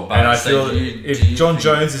sure. But and I feel if Jon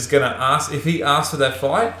Jones is going to ask, if he asks for that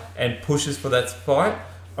fight and pushes for that fight,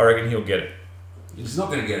 I reckon he'll get it. He's not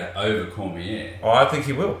going to get it over Cormier. Oh, I think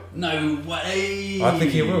he will. No way. I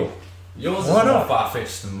think he will. Yours Why is more not?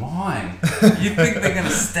 far-fetched than mine. You think they're going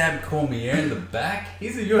to stab Cormier in the back?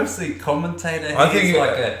 He's a UFC commentator. I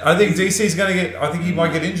think DC's going to get... I think he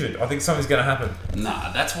might get injured. I think something's going to happen.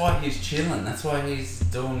 Nah, that's why he's chilling. That's why he's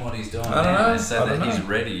doing what he's doing I don't know. So that he's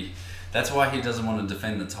ready. That's why he doesn't want to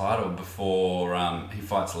defend the title before he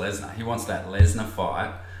fights Lesnar. He wants that Lesnar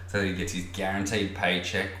fight so he gets his guaranteed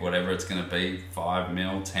paycheck, whatever it's going to be, 5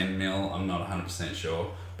 mil, 10 mil, I'm not 100%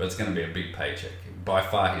 sure, but it's going to be a big paycheck. By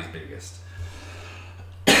far his biggest.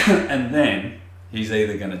 And then he's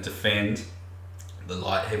either going to defend the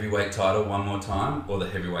light heavyweight title one more time or the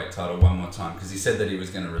heavyweight title one more time, because he said that he was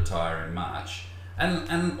going to retire in March.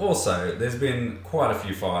 And also, there's been quite a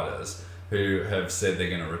few fighters who have said they're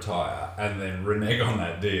going to retire and then renege on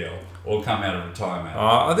that deal or come out of retirement.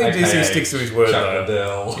 I think DC sticks to his word, Chuck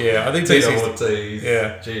though. Liddell, Yeah, I think Tito DC... Ortiz,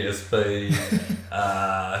 Yeah. GSP,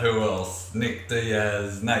 who else? Nick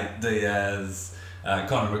Diaz, Nate Diaz,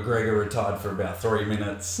 Conor McGregor retired for about 3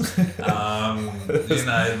 minutes.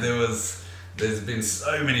 There's been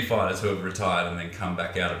so many fighters who have retired and then come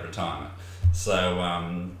back out of retirement. So,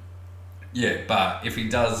 but if he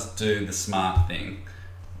does do the smart thing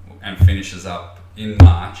and finishes up in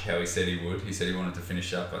March, how he said he would. He said he wanted to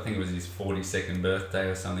finish up, I think it was his 42nd birthday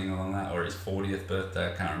or something along that, or his 40th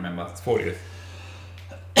birthday, I can't remember. It's 40th.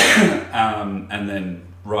 And then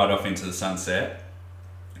right off into the sunset,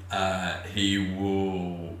 he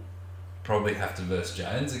will probably have to verse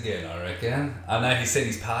Jones again, I reckon. I know he said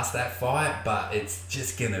he's past that fight, but it's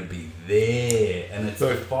just going to be there. And it's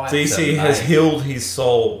a fight. DC has healed his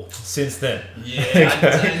soul since then. Yeah,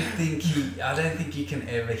 I don't think you can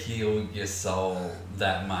ever heal your soul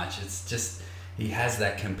that much. It's just, he has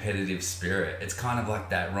that competitive spirit. It's kind of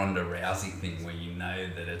like that Ronda Rousey thing where you know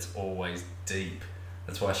that it's always deep.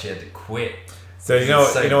 That's why she had to quit. So you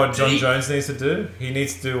know what John Jones needs to do? He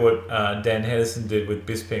needs to do what Dan Henderson did with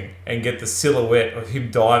Bisping and get the silhouette of him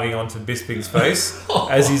diving onto Bisping's face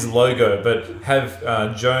as his logo, but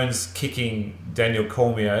have Jones kicking Daniel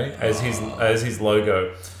Cormier as his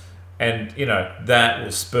logo. And, that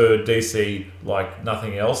will spur DC like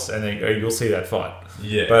nothing else, and then you'll see that fight.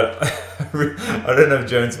 Yeah. But I don't know if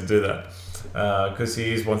Jones will do that. Because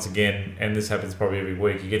he is, once again, and this happens probably every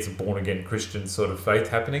week, he gets a born-again Christian sort of faith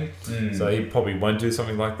happening. So he probably won't do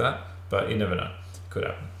something like that, but you never know. Could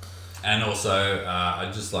happen. And also,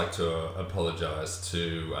 I'd just like to apologise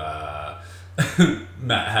to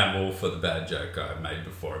Matt Hamill for the bad joke I made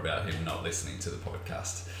before about him not listening to the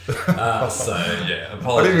podcast. Apologies.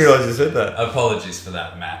 I didn't realise you said that. Apologies for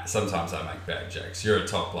that, Matt. Sometimes I make bad jokes. You're a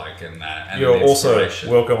top bloke and you're also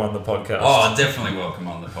welcome on the podcast. Oh, definitely welcome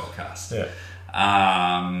on the podcast. Yeah.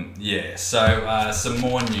 So some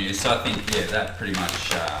more news. So I think that pretty much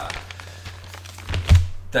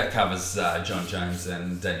that covers John Jones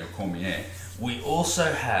and Daniel Cormier. We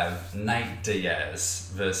also have Nate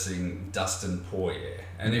Diaz versus Dustin Poirer.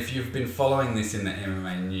 And if you've been following this in the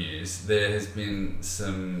MMA news, there has been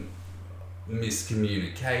some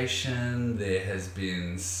miscommunication. There has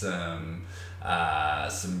been some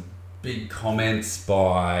big comments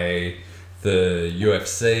by the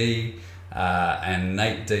UFC, and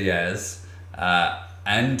Nate Diaz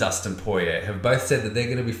and Dustin Poirer have both said that they're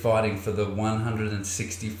going to be fighting for the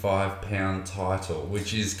 165-pound title,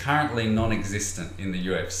 which is currently non-existent in the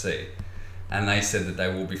UFC. And they said that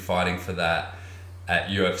they will be fighting for that at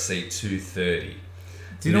UFC 230.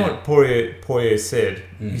 Do you know what Poirer said?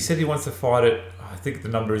 He said he wants to fight it, I think the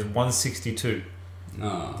number is 162.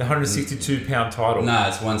 Oh, the 162-pound title. No,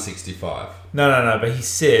 it's 165. No, but he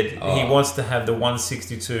said he wants to have the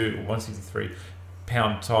 162 or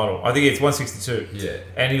 163-pound title. I think it's 162. Yeah.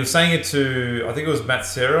 And he was saying it to, I think it was Matt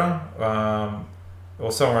Serra,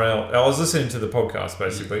 or someone else. I was listening to the podcast,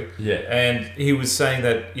 basically. Yeah. And he was saying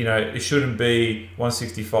that, it shouldn't be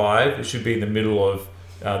 165. It should be in the middle of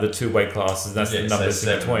the two weight classes. That's the numbers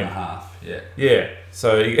in between. 7.5. Yeah. Yeah.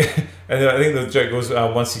 So, and I think the joke was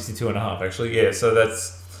 162.5, actually. Yeah. So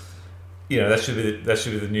that's, that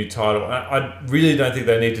should be the new title. I really don't think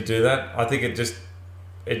they need to do that. I think it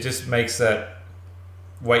just makes that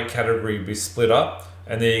weight category be split up.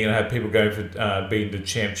 And then you're going to have people going for being the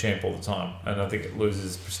champ all the time. And I think it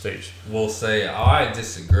loses prestige. Well, see, I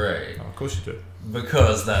disagree. Oh, of course you do.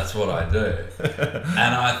 Because that's what I do.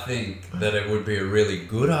 And I think that it would be a really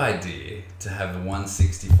good idea to have the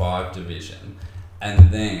 165 division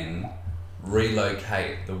and then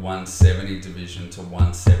relocate the 170 division to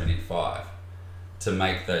 175 to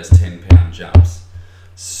make those 10-pound jumps.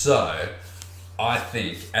 So I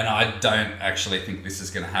think, and I don't actually think this is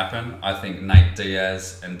going to happen, I think Nate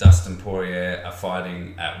Diaz and Dustin Poirer are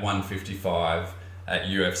fighting at 155 at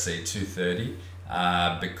UFC 230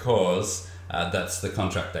 because that's the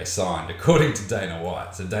contract they signed, according to Dana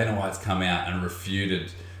White. So Dana White's come out and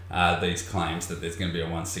refuted these claims that there's going to be a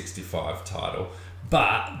 165 title.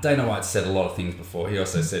 But Dana White said a lot of things before. He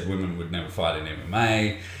also said women would never fight in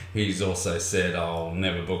MMA. He's also said, I'll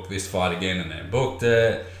never book this fight again, and then booked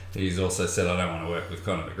it. He's also said, I don't want to work with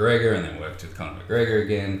Conor McGregor, and then worked with Conor McGregor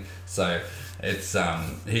again. So it's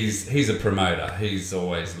he's a promoter. He's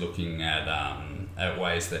always looking at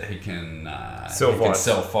ways that he can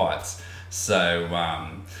sell fights. So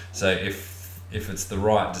if it's the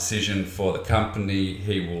right decision for the company,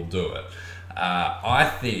 he will do it.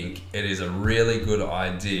 I think it is a really good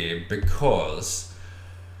idea because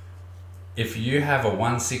if you have a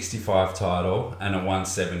 165 title and a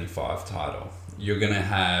 175 title, you're going to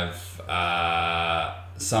have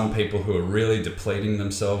some people who are really depleting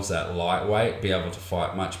themselves at lightweight be able to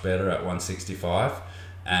fight much better at 165.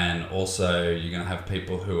 And also you're going to have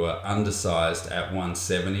people who are undersized at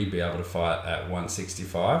 170 be able to fight at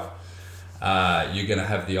 165. You're going to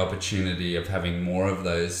have the opportunity of having more of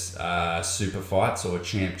those super fights or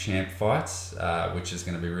champ fights, which is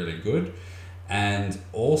going to be really good. And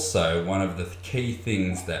also one of the key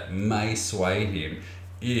things that may sway him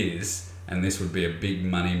is, and this would be a big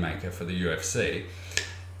money maker for the UFC,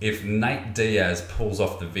 if Nate Diaz pulls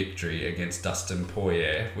off the victory against Dustin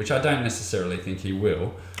Poirer, which I don't necessarily think he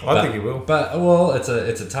will. I think he will. But well, it's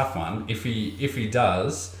a tough one. If he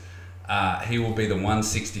does, he will be the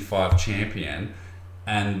 165 champion,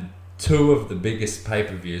 and two of the biggest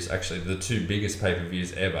pay-per-views, actually the two biggest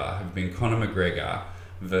pay-per-views ever, have been Conor McGregor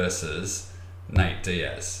versus Nate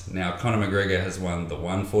Diaz. Now, Conor McGregor has won the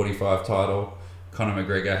 145 title. Conor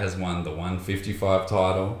McGregor has won the 155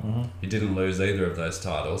 title. Mm-hmm. He didn't lose either of those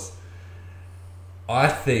titles. I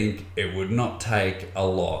think it would not take a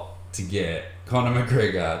lot to get Conor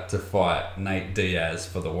McGregor to fight Nate Diaz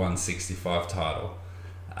for the 165 title.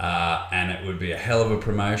 And it would be a hell of a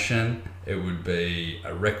promotion. It would be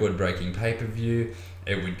a record-breaking pay-per-view.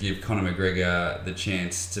 It would give Conor McGregor the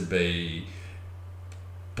chance to be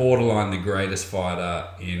borderline the greatest fighter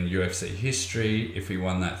in UFC history if he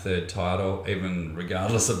won that third title, even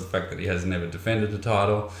regardless of the fact that he has never defended a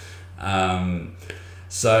title.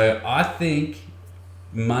 So I think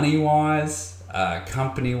money-wise,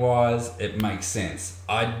 company-wise, it makes sense.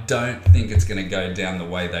 I don't think it's going to go down the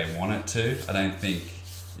way they want it to. I don't think,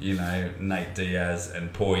 Nate Diaz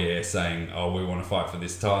and Poirer saying, oh, we want to fight for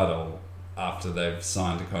this title after they've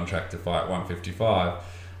signed a contract to fight 155.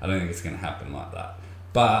 I don't think it's going to happen like that.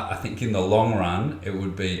 But I think in the long run, it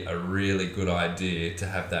would be a really good idea to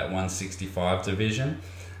have that 165 division.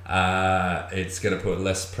 It's going to put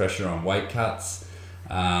less pressure on weight cuts.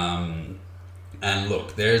 And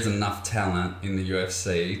look, there is enough talent in the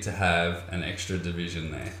UFC to have an extra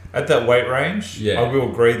division there. At that weight range, yeah. I will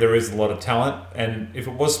agree there is a lot of talent. And if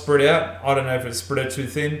it was spread out, I don't know if it's spread out too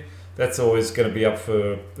thin. That's always going to be up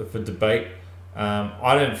for debate.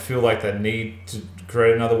 I don't feel like they need to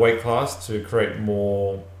create another weight class to create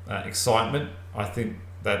more excitement. I think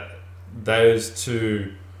that those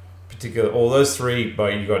two those three,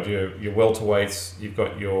 but you've got your welterweights, you've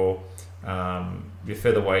got your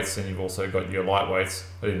featherweights, and you've also got your lightweights.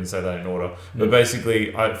 I didn't say that in order. But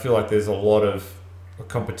basically, I feel like there's a lot of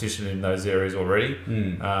competition in those areas already.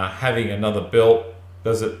 Having another belt,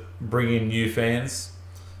 does it bring in new fans?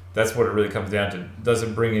 That's what it really comes down to. Does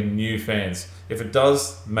it bring in new fans? If it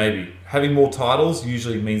does, maybe. Having more titles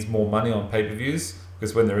usually means more money on pay-per-views,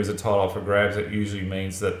 because when there is a title for grabs, it usually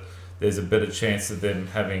means that there's a better chance of them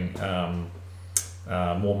having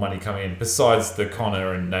more money coming in. Besides the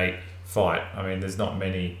Conor and Nate fight, I mean, there's not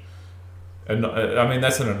many. I mean,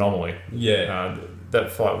 that's an anomaly. Yeah.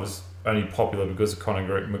 That fight was only popular because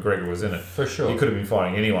Conor McGregor was in it. For sure. He could have been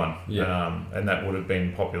fighting anyone, yeah. And that would have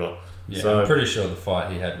been popular. Yeah, so, I'm pretty sure the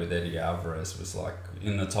fight he had with Eddie Alvarez was like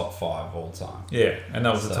in the top 5 all time. Yeah, and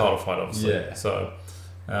that was the title fight, obviously. Yeah. So,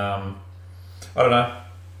 I don't know.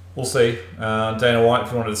 We'll see. Dana White,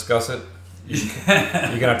 if you want to discuss it, you're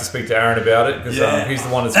going to have to speak to Aaron about it, because he's the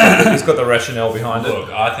one he's got the rationale behind it. Look,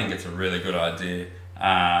 I think it's a really good idea.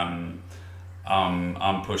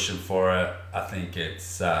 I'm pushing for it. I think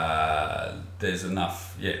it's there's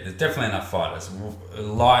enough. Yeah, there's definitely enough fighters.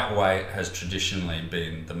 Lightweight has traditionally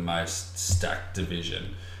been the most stacked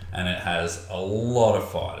division, and it has a lot of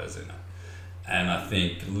fighters in it. And I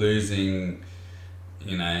think losing,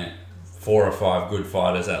 4 or 5 good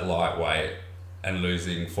fighters at lightweight and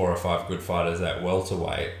losing 4 or 5 good fighters at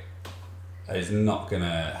welterweight is not going to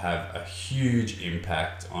have a huge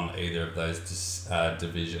impact on either of those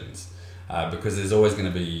divisions. Because there's always going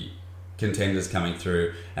to be contenders coming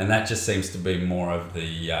through, and that just seems to be more of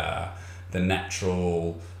the the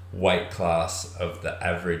natural weight class of the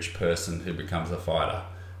average person who becomes a fighter.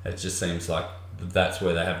 It just seems like that's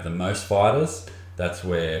where they have the most fighters. That's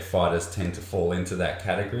where fighters tend to fall into that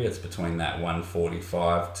category. It's between that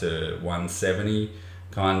 145 to 170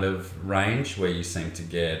 kind of range where you seem to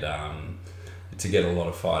get a lot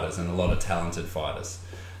of fighters and a lot of talented fighters.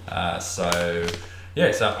 So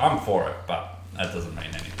I'm for it, but that doesn't mean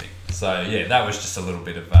anything. So yeah, that was just a little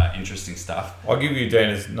bit of interesting stuff. I'll give you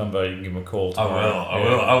Dana's number. You can give him a call tomorrow. I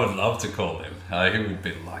will. I would love to call him. He would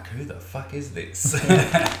be like, "Who the fuck is this?"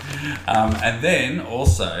 And then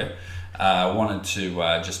also, wanted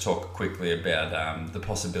to just talk quickly about the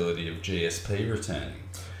possibility of GSP returning.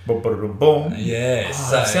 Boom. Yeah.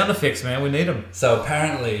 Sound effects, man. We need them. So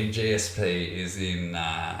apparently GSP is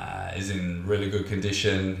in really good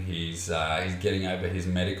condition. He's getting over his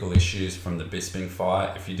medical issues from the Bisping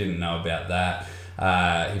fight. If you didn't know about that,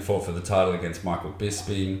 he fought for the title against Michael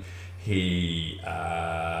Bisping. He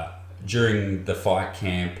during the fight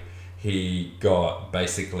camp, he got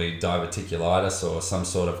basically diverticulitis or some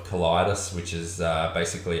sort of colitis, which is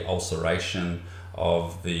basically ulceration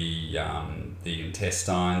of the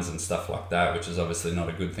intestines and stuff like that, which is obviously not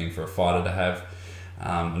a good thing for a fighter to have,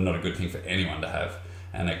 not a good thing for anyone to have,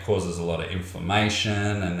 and it causes a lot of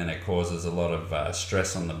inflammation, and then it causes a lot of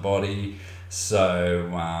stress on the body. So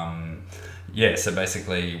so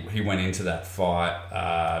basically he went into that fight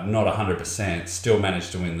not 100%, still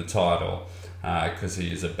managed to win the title because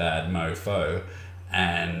he is a bad mofo.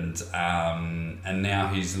 And now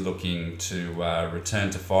he's looking to return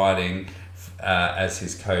to fighting as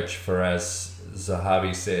his coach, Faraz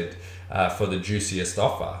Zahabi said, for the juiciest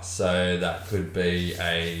offer. So that could be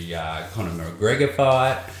a Conor McGregor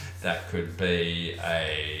fight, that could be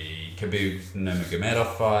a Khabib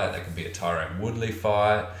Nurmagomedov fight, that could be a Tyron Woodley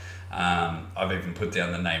fight. I've even put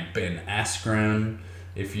down the name Ben Askren.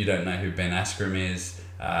 If you don't know who Ben Askren is,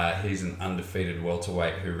 he's an undefeated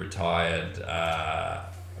welterweight who retired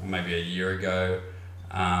maybe a year ago,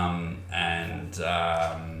 and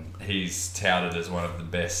he's touted as one of the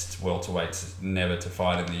best welterweights never to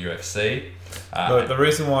fight in the UFC. But the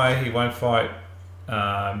reason why he won't fight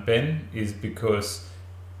Ben is because,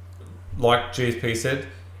 like GSP said,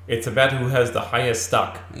 it's about who has the highest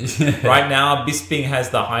stock. Right now, Bisping has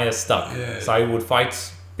the highest stock, so he would fight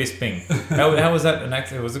Bisping. How was that an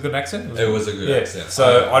accent? It was a good accent? It was a good accent.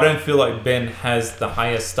 So I don't feel like Ben has the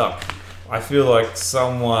highest stock. I feel like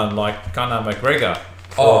someone like Conor McGregor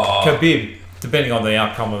or Khabib, depending on the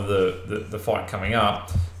outcome of the fight coming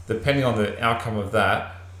up, depending on the outcome of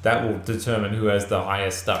that will determine who has the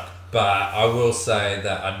highest stock. But I will say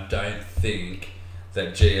that I don't think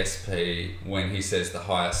that GSP, when he says the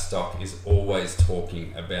highest stock, is always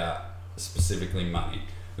talking about specifically money.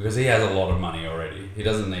 Because he has a lot of money already. He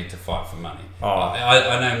doesn't need to fight for money.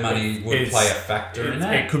 I know money would play a factor in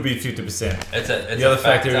that. It could be 50%. It's the other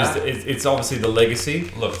factor is it's obviously the legacy.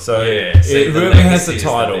 Look, whoever has the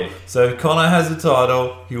title. So if Conor has the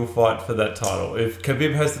title, he'll fight for that title. If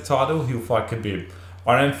Khabib has the title, he'll fight Khabib.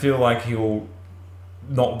 I don't feel like he will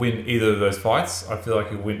not win either of those fights. I feel like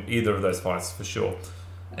he'll win either of those fights for sure.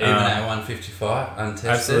 Even at 155,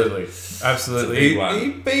 untested. Absolutely.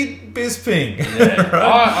 He beat Bisping. Yeah. Right?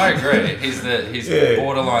 I agree. He's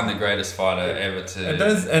borderline the greatest fighter ever to.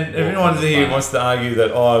 And everyone here wants to argue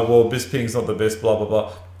that Bisping's not the best. Blah blah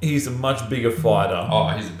blah. He's a much bigger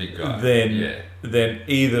fighter. He's a big guy. Than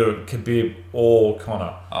either Khabib or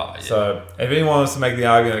Conor. So if anyone wants to make the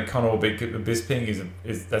argument that Conor will beat Bisping,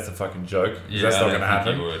 that's a fucking joke. That's not going to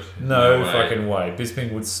happen. No fucking way.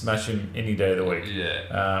 Bisping would smash him any day of the week.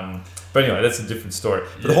 But anyway, that's a different story.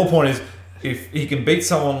 But the whole point is, if he can beat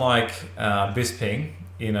someone like Bisping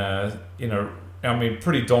in a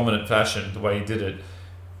pretty dominant fashion, the way he did it,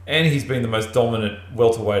 and he's been the most dominant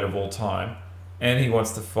welterweight of all time, and he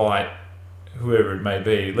wants to fight whoever it may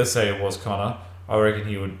be. Let's say it was Conor. I reckon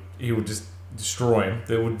he would just destroy him.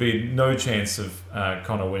 There would be no chance of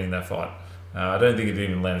Conor winning that fight. I don't think he'd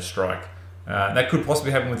even land a strike. That could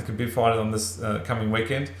possibly happen with the Khabib fight on this coming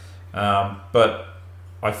weekend. But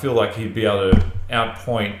I feel like he'd be able to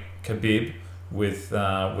outpoint Khabib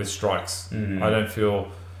with strikes. I don't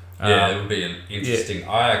feel... it would be an interesting...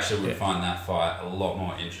 I actually would find that fight a lot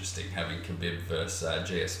more interesting, having Khabib versus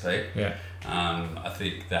GSP. I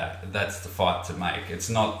think that's the fight to make. It's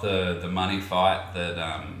not the money fight that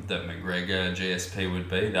McGregor GSP would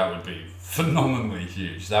be. That would be phenomenally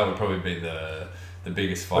huge. That would probably be the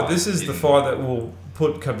biggest fight. But this is the fight that will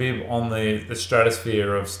put Khabib on the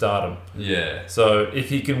stratosphere of stardom. Yeah. So if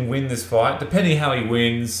he can win this fight, depending how he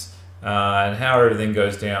wins, and how everything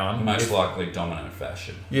goes down. Most likely dominant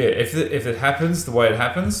fashion. Yeah, if it happens the way it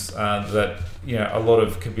happens, that a lot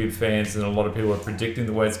of Khabib fans and a lot of people are predicting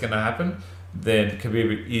the way it's going to happen, then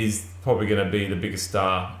Khabib is probably going to be the biggest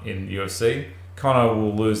star in UFC. Conor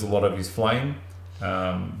will lose a lot of his flame.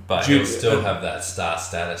 But he'll still have that star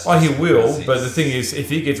status. Oh, he will, but the thing is, if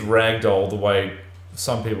he gets ragdolled the way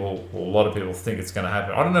some people, or a lot of people think it's going to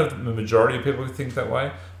happen, I don't know if the majority of people think that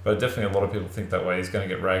way, but definitely a lot of people think that way. He's going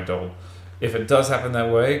to get ragdolled. If it does happen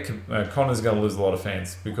that way, Conor's going to lose a lot of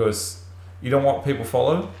fans, because you don't want people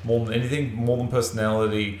follow more than anything, more than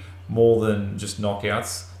personality, more than just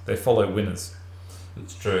knockouts. They follow winners.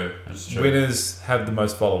 It's true. Winners have the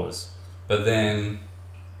most followers. But then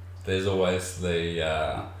there's always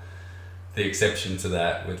the exception to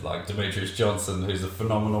that with like Demetrius Johnson, who's a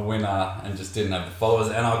phenomenal winner and just didn't have the followers.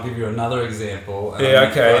 And I'll give you another example. Yeah,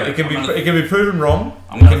 okay. It can be proven wrong.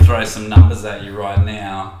 I'm going to throw some numbers at you right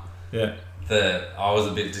now. Yeah. That I was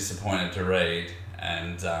a bit disappointed to read,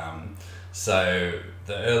 and so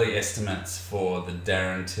the early estimates for the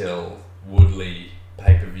Darren Till Woodley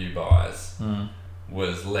pay-per-view buys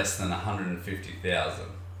was less than 150,000.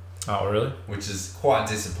 Oh, really? Which is quite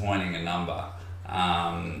disappointing a number.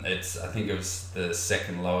 I think it was the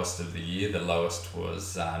second lowest of the year. The lowest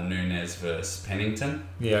was Nunes versus Pennington.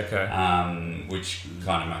 Yeah, okay. Which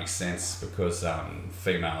kind of makes sense because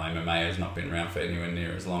female MMA has not been around for anywhere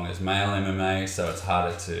near as long as male MMA, so it's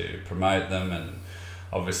harder to promote them. And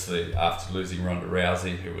obviously, after losing Ronda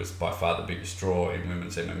Rousey, who was by far the biggest draw in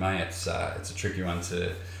women's MMA, it's a tricky one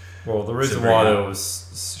to. Well, the reason why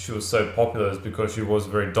she was so popular is because she was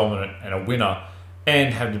very dominant and a winner,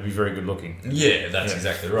 and had to be very good looking. Yeah, that's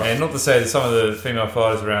exactly right. And not to say that some of the female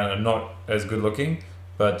fighters around are not as good looking,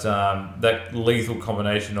 but that lethal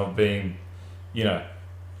combination of being,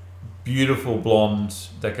 beautiful blonde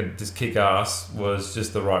that could just kick ass was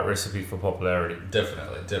just the right recipe for popularity.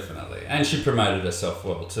 Definitely. And she promoted herself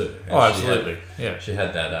well too. And absolutely. She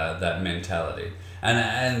had that mentality.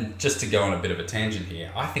 And just to go on a bit of a tangent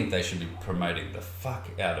here, I think they should be promoting the fuck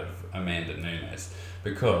out of Amanda Nunes,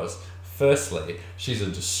 because firstly, she's a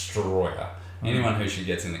destroyer. Anyone who she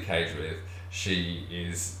gets in the cage with,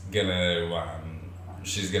 she's gonna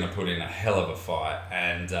put in a hell of a fight,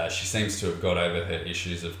 and she seems to have got over her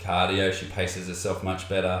issues of cardio. She paces herself much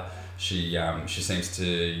better. She seems to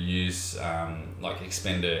use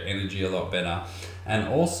expend her energy a lot better, and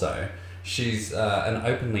also she's an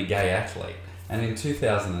openly gay athlete. And in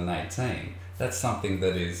 2018, that's something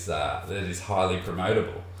that is highly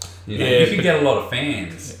promotable. You can get a lot of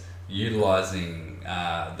fans utilizing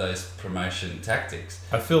those promotion tactics.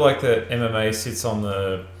 I feel like that MMA sits on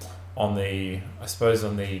the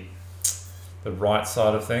right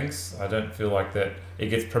side of things. I don't feel like that it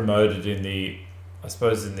gets promoted in the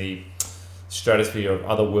stratosphere of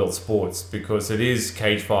other world sports, because it is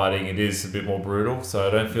cage fighting, it is a bit more brutal, so I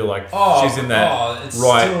don't feel like she's in that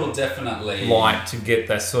still definitely light to get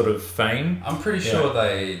that sort of fame. I'm pretty sure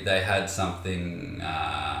they had something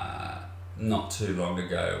not too long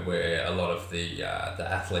ago where a lot of the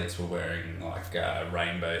athletes were wearing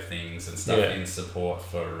rainbow things and stuff in support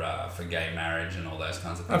for gay marriage and all those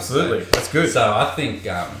kinds of things. Absolutely, that's good. So I think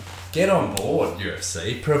get on board,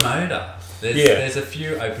 UFC, promote her. There's a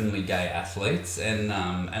few openly gay athletes, and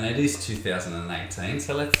it is 2018,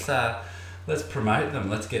 so let's promote them.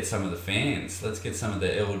 Let's get some of the fans. Let's get some of the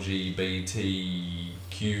LGBTQI.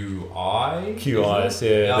 QIs,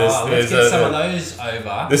 yeah. Let's get some of those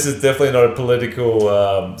over. This is definitely not a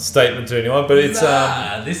political statement to anyone, but it's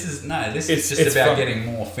this is just about getting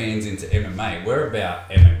more fans into MMA. We're about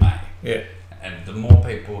MMA. Yeah. And the more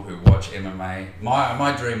people who watch MMA,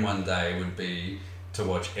 my dream one day would be to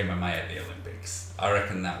watch MMA at the Olympics. I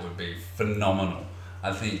reckon that would be phenomenal.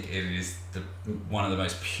 I think it is one of the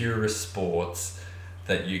most purest sports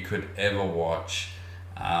that you could ever watch.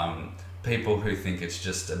 People who think it's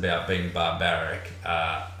just about being barbaric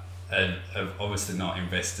have obviously not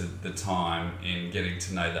invested the time in getting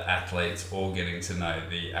to know the athletes or getting to know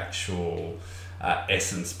the actual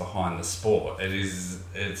essence behind the sport.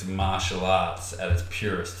 It's martial arts at its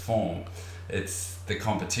purest form. It's the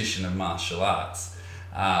competition of martial arts.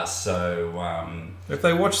 If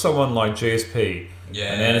they watch someone like GSP and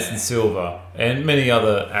Anderson Silva and many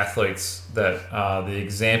other athletes that are the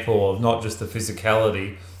example of not just the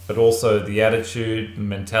physicality, but also the attitude, the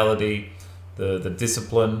mentality, the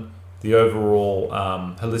discipline, the overall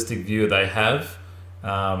holistic view they have,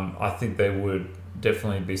 I think they would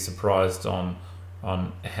definitely be surprised on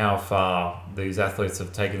how far these athletes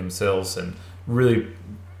have taken themselves and really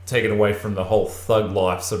taken away from the whole thug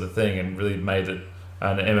life sort of thing and really made it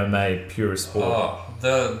an MMA pure sport.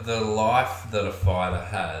 The life that a fighter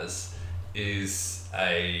has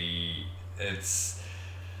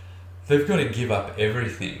they've got to give up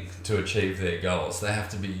everything to achieve their goals. They have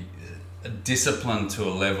to be disciplined to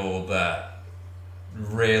a level that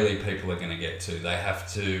rarely people are going to get to. They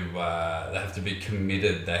have to be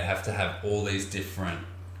committed. They have to have all these different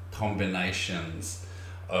combinations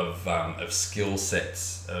of skill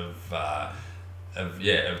sets, of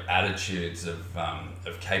attitudes,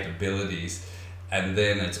 of capabilities, and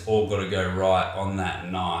then it's all got to go right on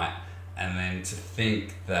that night. And then to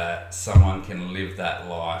think that someone can live that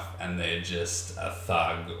life and they're just a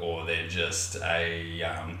thug, or they're just being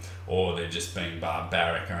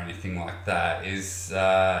barbaric or anything like that is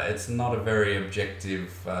it's not a very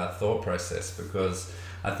objective thought process. Because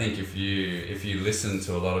I think if you listen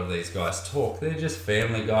to a lot of these guys talk, they're just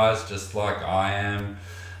family guys, just like I am,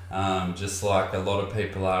 just like a lot of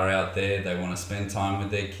people are out there. They want to spend time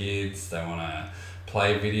with their kids. They want to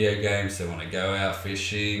play video games. They want to go out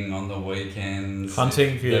fishing on the weekends.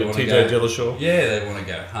 Hunting, if you're TJ Dillashaw. Yeah, they want to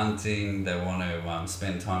go hunting. They want to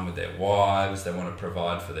spend time with their wives. They want to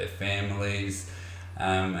provide for their families.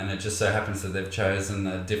 And it just so happens that they've chosen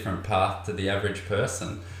a different path to the average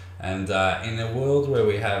person. And in a world where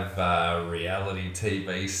we have reality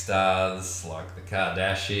TV stars like the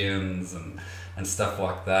Kardashians and stuff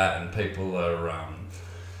like that, and people are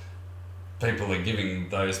giving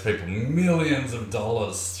those people millions of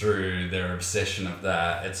dollars through their obsession of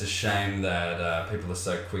that. It's a shame that people are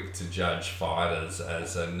so quick to judge fighters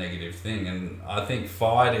as a negative thing. And I think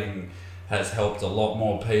fighting has helped a lot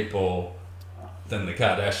more people than the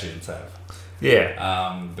Kardashians have.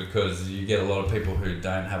 Yeah. Because you get a lot of people who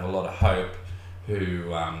don't have a lot of hope,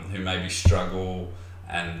 who maybe struggle,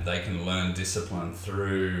 and they can learn discipline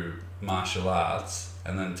through martial arts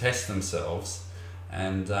and then test themselves.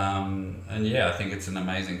 And yeah, I think it's an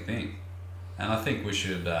amazing thing, and I think we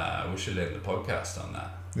should end the podcast on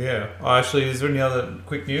that. Yeah. Actually, is there any other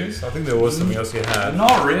quick news? I think there was something else you had.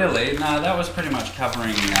 Not really. No, that was pretty much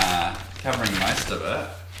covering most of it.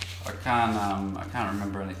 I can't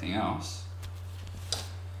remember anything else.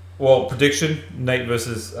 Well, prediction: Nate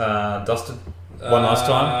versus Dustin. One last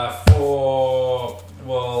time. Look,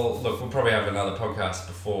 we'll probably have another podcast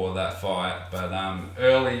before that fight, but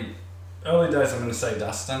early days, I'm going to say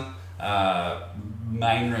Dustin.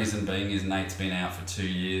 Main reason being is Nate's been out for 2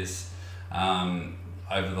 years.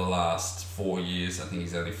 Over the last 4 years, I think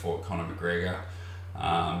he's only fought Conor McGregor.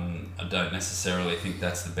 I don't necessarily think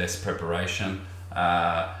that's the best preparation.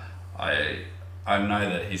 I know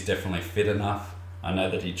that he's definitely fit enough. I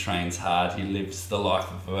know that he trains hard. He lives the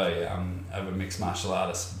life of a mixed martial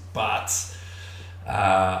artist. But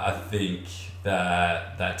I think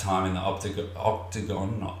that time in the octagon,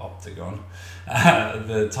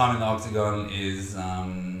 the time in the octagon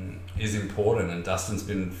is important, and Dustin's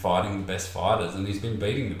been fighting the best fighters, and he's been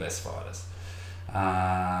beating the best fighters.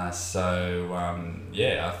 I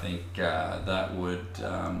think that would,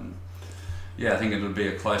 I think it would be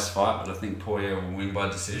a close fight, but I think Poirer will win by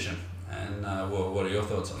decision. And what are your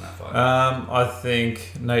thoughts on that fight? I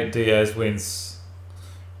think Nate Diaz wins.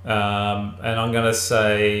 And I'm going to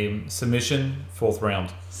say submission, 4th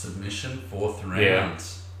round. Submission, 4th round.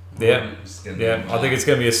 Yeah. I think it's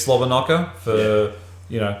going to be a slobber knocker for,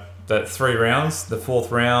 that 3 rounds. The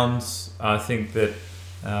 4th round, I think that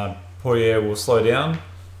Poirer will slow down,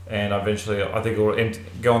 and eventually I think it will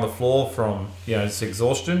go on the floor from, just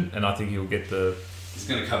exhaustion, and I think he'll get the... He's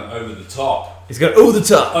going to come over the top. He's going over the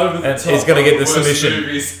top. He's going to get the submission.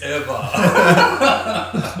 Movies ever.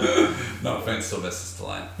 No offense, Sylvester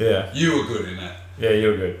Stallone. Yeah. You were good in it. Yeah, you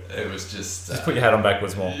were good. It was just put your hat on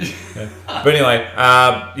backwards more. Yeah. But anyway,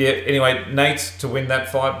 Nate to win that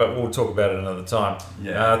fight, but we'll talk about it another time.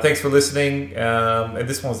 Yeah. Thanks for listening. And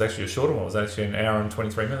this one was actually a shorter one. It was actually an hour and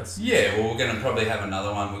 23 minutes. Yeah, well, we're going to probably have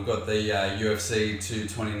another one. We've got the UFC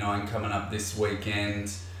 229 coming up this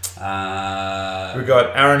weekend. We've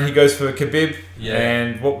got Aaron, he goes for Khabib. Yeah.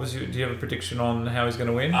 And do you have a prediction on how he's going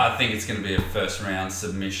to win? I think it's going to be a 1st round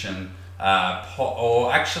submission.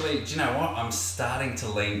 Or actually, do you know what? I'm starting to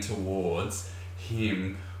lean towards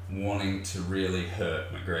him wanting to really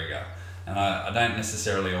hurt McGregor. And I don't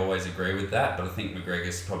necessarily always agree with that, but I think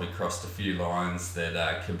McGregor's probably crossed a few lines that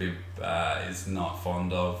Khabib is not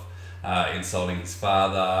fond of. Insulting his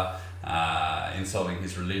father, insulting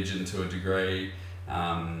his religion to a degree.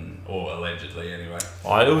 Or allegedly, anyway.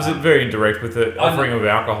 It was very indirect with the offering of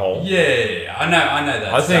alcohol. Yeah, I know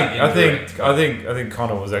that. I think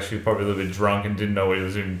Conor was actually probably a little bit drunk and didn't know what he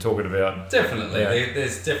was even talking about. Definitely,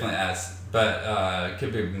 there's definitely but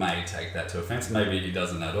Khabib may take that to offence. Maybe he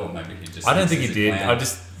doesn't at all. Maybe he just. I don't think he did. I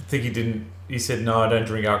just think he didn't. He said no, I don't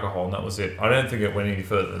drink alcohol, and that was it. I don't think it went any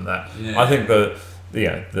further than that. Yeah. I think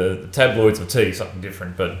the tabloids will tell you something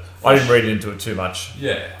different, but I didn't read into it too much.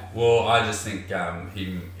 Yeah, well, I just think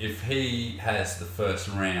if he has the first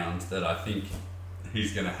round that I think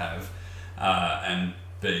he's going to have, and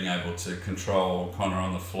being able to control Conor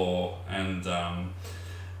on the floor, and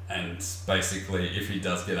basically if he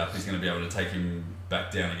does get up, he's going to be able to take him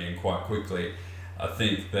back down again quite quickly. I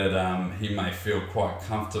think that he may feel quite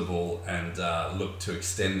comfortable and look to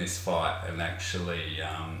extend this fight and actually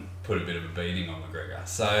put a bit of a beating on McGregor.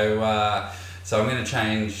 So I'm going to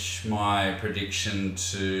change my prediction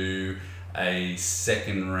to a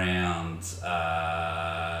second round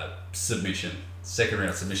submission. Second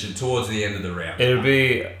round submission towards the end of the round.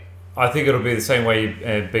 I think it'll be the same way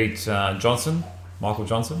you beat Michael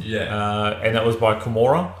Johnson. Yeah. And that was by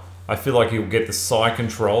Kimura. I feel like he'll get the side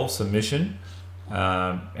control submission.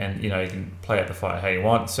 And you can play out the fight how you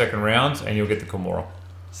want. Second round, and you'll get the Kimura.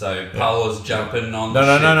 So Paolo's jumping on. No.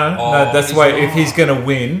 That's the way. If he's going to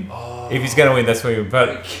win, that's where.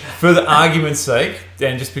 But for the argument's sake,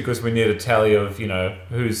 and just because we need a tally of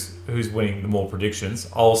who's winning the more predictions,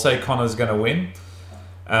 I'll say Conor's going to win.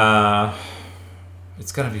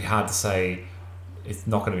 It's going to be hard to say. It's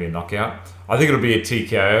not going to be a knockout. I think it'll be a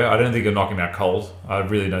TKO. I don't think he'll knock him out cold. I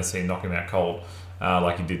really don't see him knock him out cold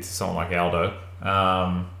like he did to someone like Aldo.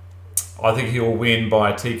 I think he'll win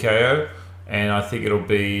by TKO, and I think it'll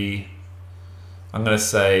be, I'm going to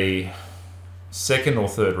say, second or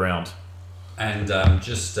third round. And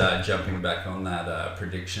just jumping back on that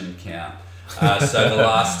prediction count. So the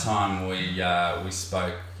last time we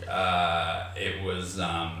spoke, it was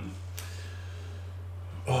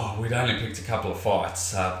we'd only picked a couple of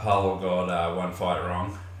fights. Paolo got one fight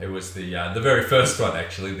wrong. It was the very first one,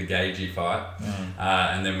 actually, the Gagey fight.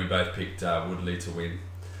 And then we both picked Woodley to win.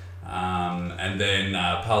 And then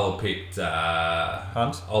Paolo picked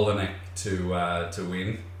Hunt? Oleinik to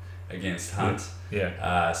win against Hunt.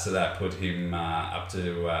 Yeah. So that put him up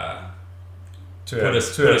to two out of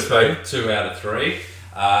three.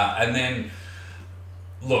 And then,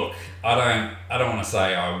 look, I don't want to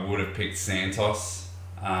say I would have picked Santos.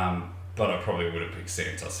 But I probably would have picked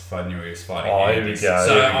Santos if I knew he was fighting. Here we go.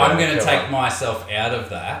 So I'm going to take myself out of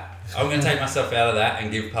that. I'm going to take myself out of that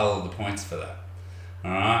and give Paolo the points for that.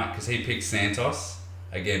 Alright? Because he picked Santos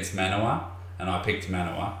against Manoa, and I picked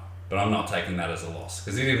Manoa. But I'm not taking that as a loss,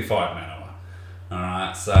 because he didn't fight Manoa.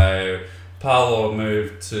 Alright? So Paolo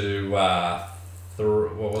moved to... what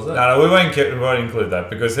was it? No, we won't include that,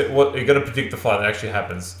 because you've got to predict the fight that actually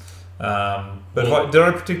happens. Did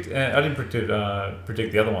I predict? I didn't predict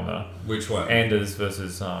the other one though. Which one? Anders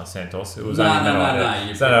versus Santos. It was no.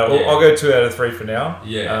 I'll go 2 out of 3 for now.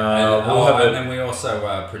 Yeah. And then we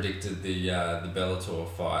also predicted the Bellator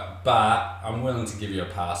fight, but I'm willing to give you a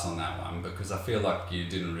pass on that one because I feel like you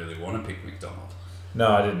didn't really want to pick McDonald. No,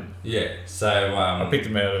 I didn't. Yeah. So I picked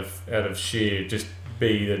him out of sheer just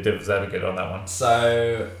be the devil's advocate on that one.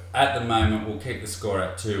 So at the moment we'll keep the score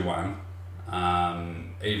at 2-1.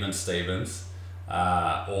 Even Stevens,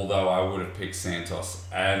 although I would have picked Santos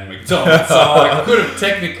and McDonald, so I could have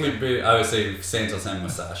technically been obviously Santos and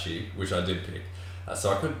Mousasi, which I did pick,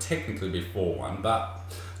 so I could technically be 4-1.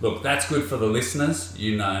 But look, that's good for the listeners.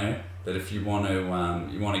 That if you want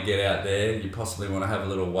to get out there, you possibly want to have a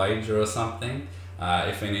little wager or something.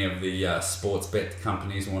 If any of the sports bet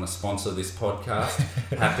companies want to sponsor this podcast,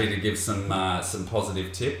 happy to give some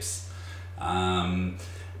positive tips.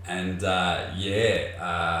 I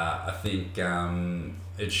think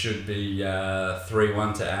it should be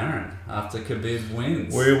 3-1 to Aaron after Khabib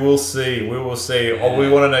wins. We will see. Yeah. We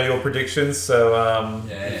want to know your predictions, so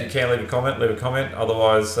if you can leave a comment.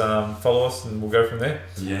 Otherwise, follow us and we'll go from there.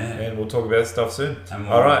 Yeah. And we'll talk about stuff soon.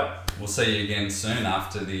 All right. We'll see you again soon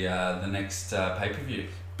after the next pay-per-view.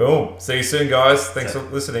 Boom. See you soon, guys. Thanks for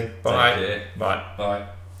listening. Bye. Take care. Bye. Bye.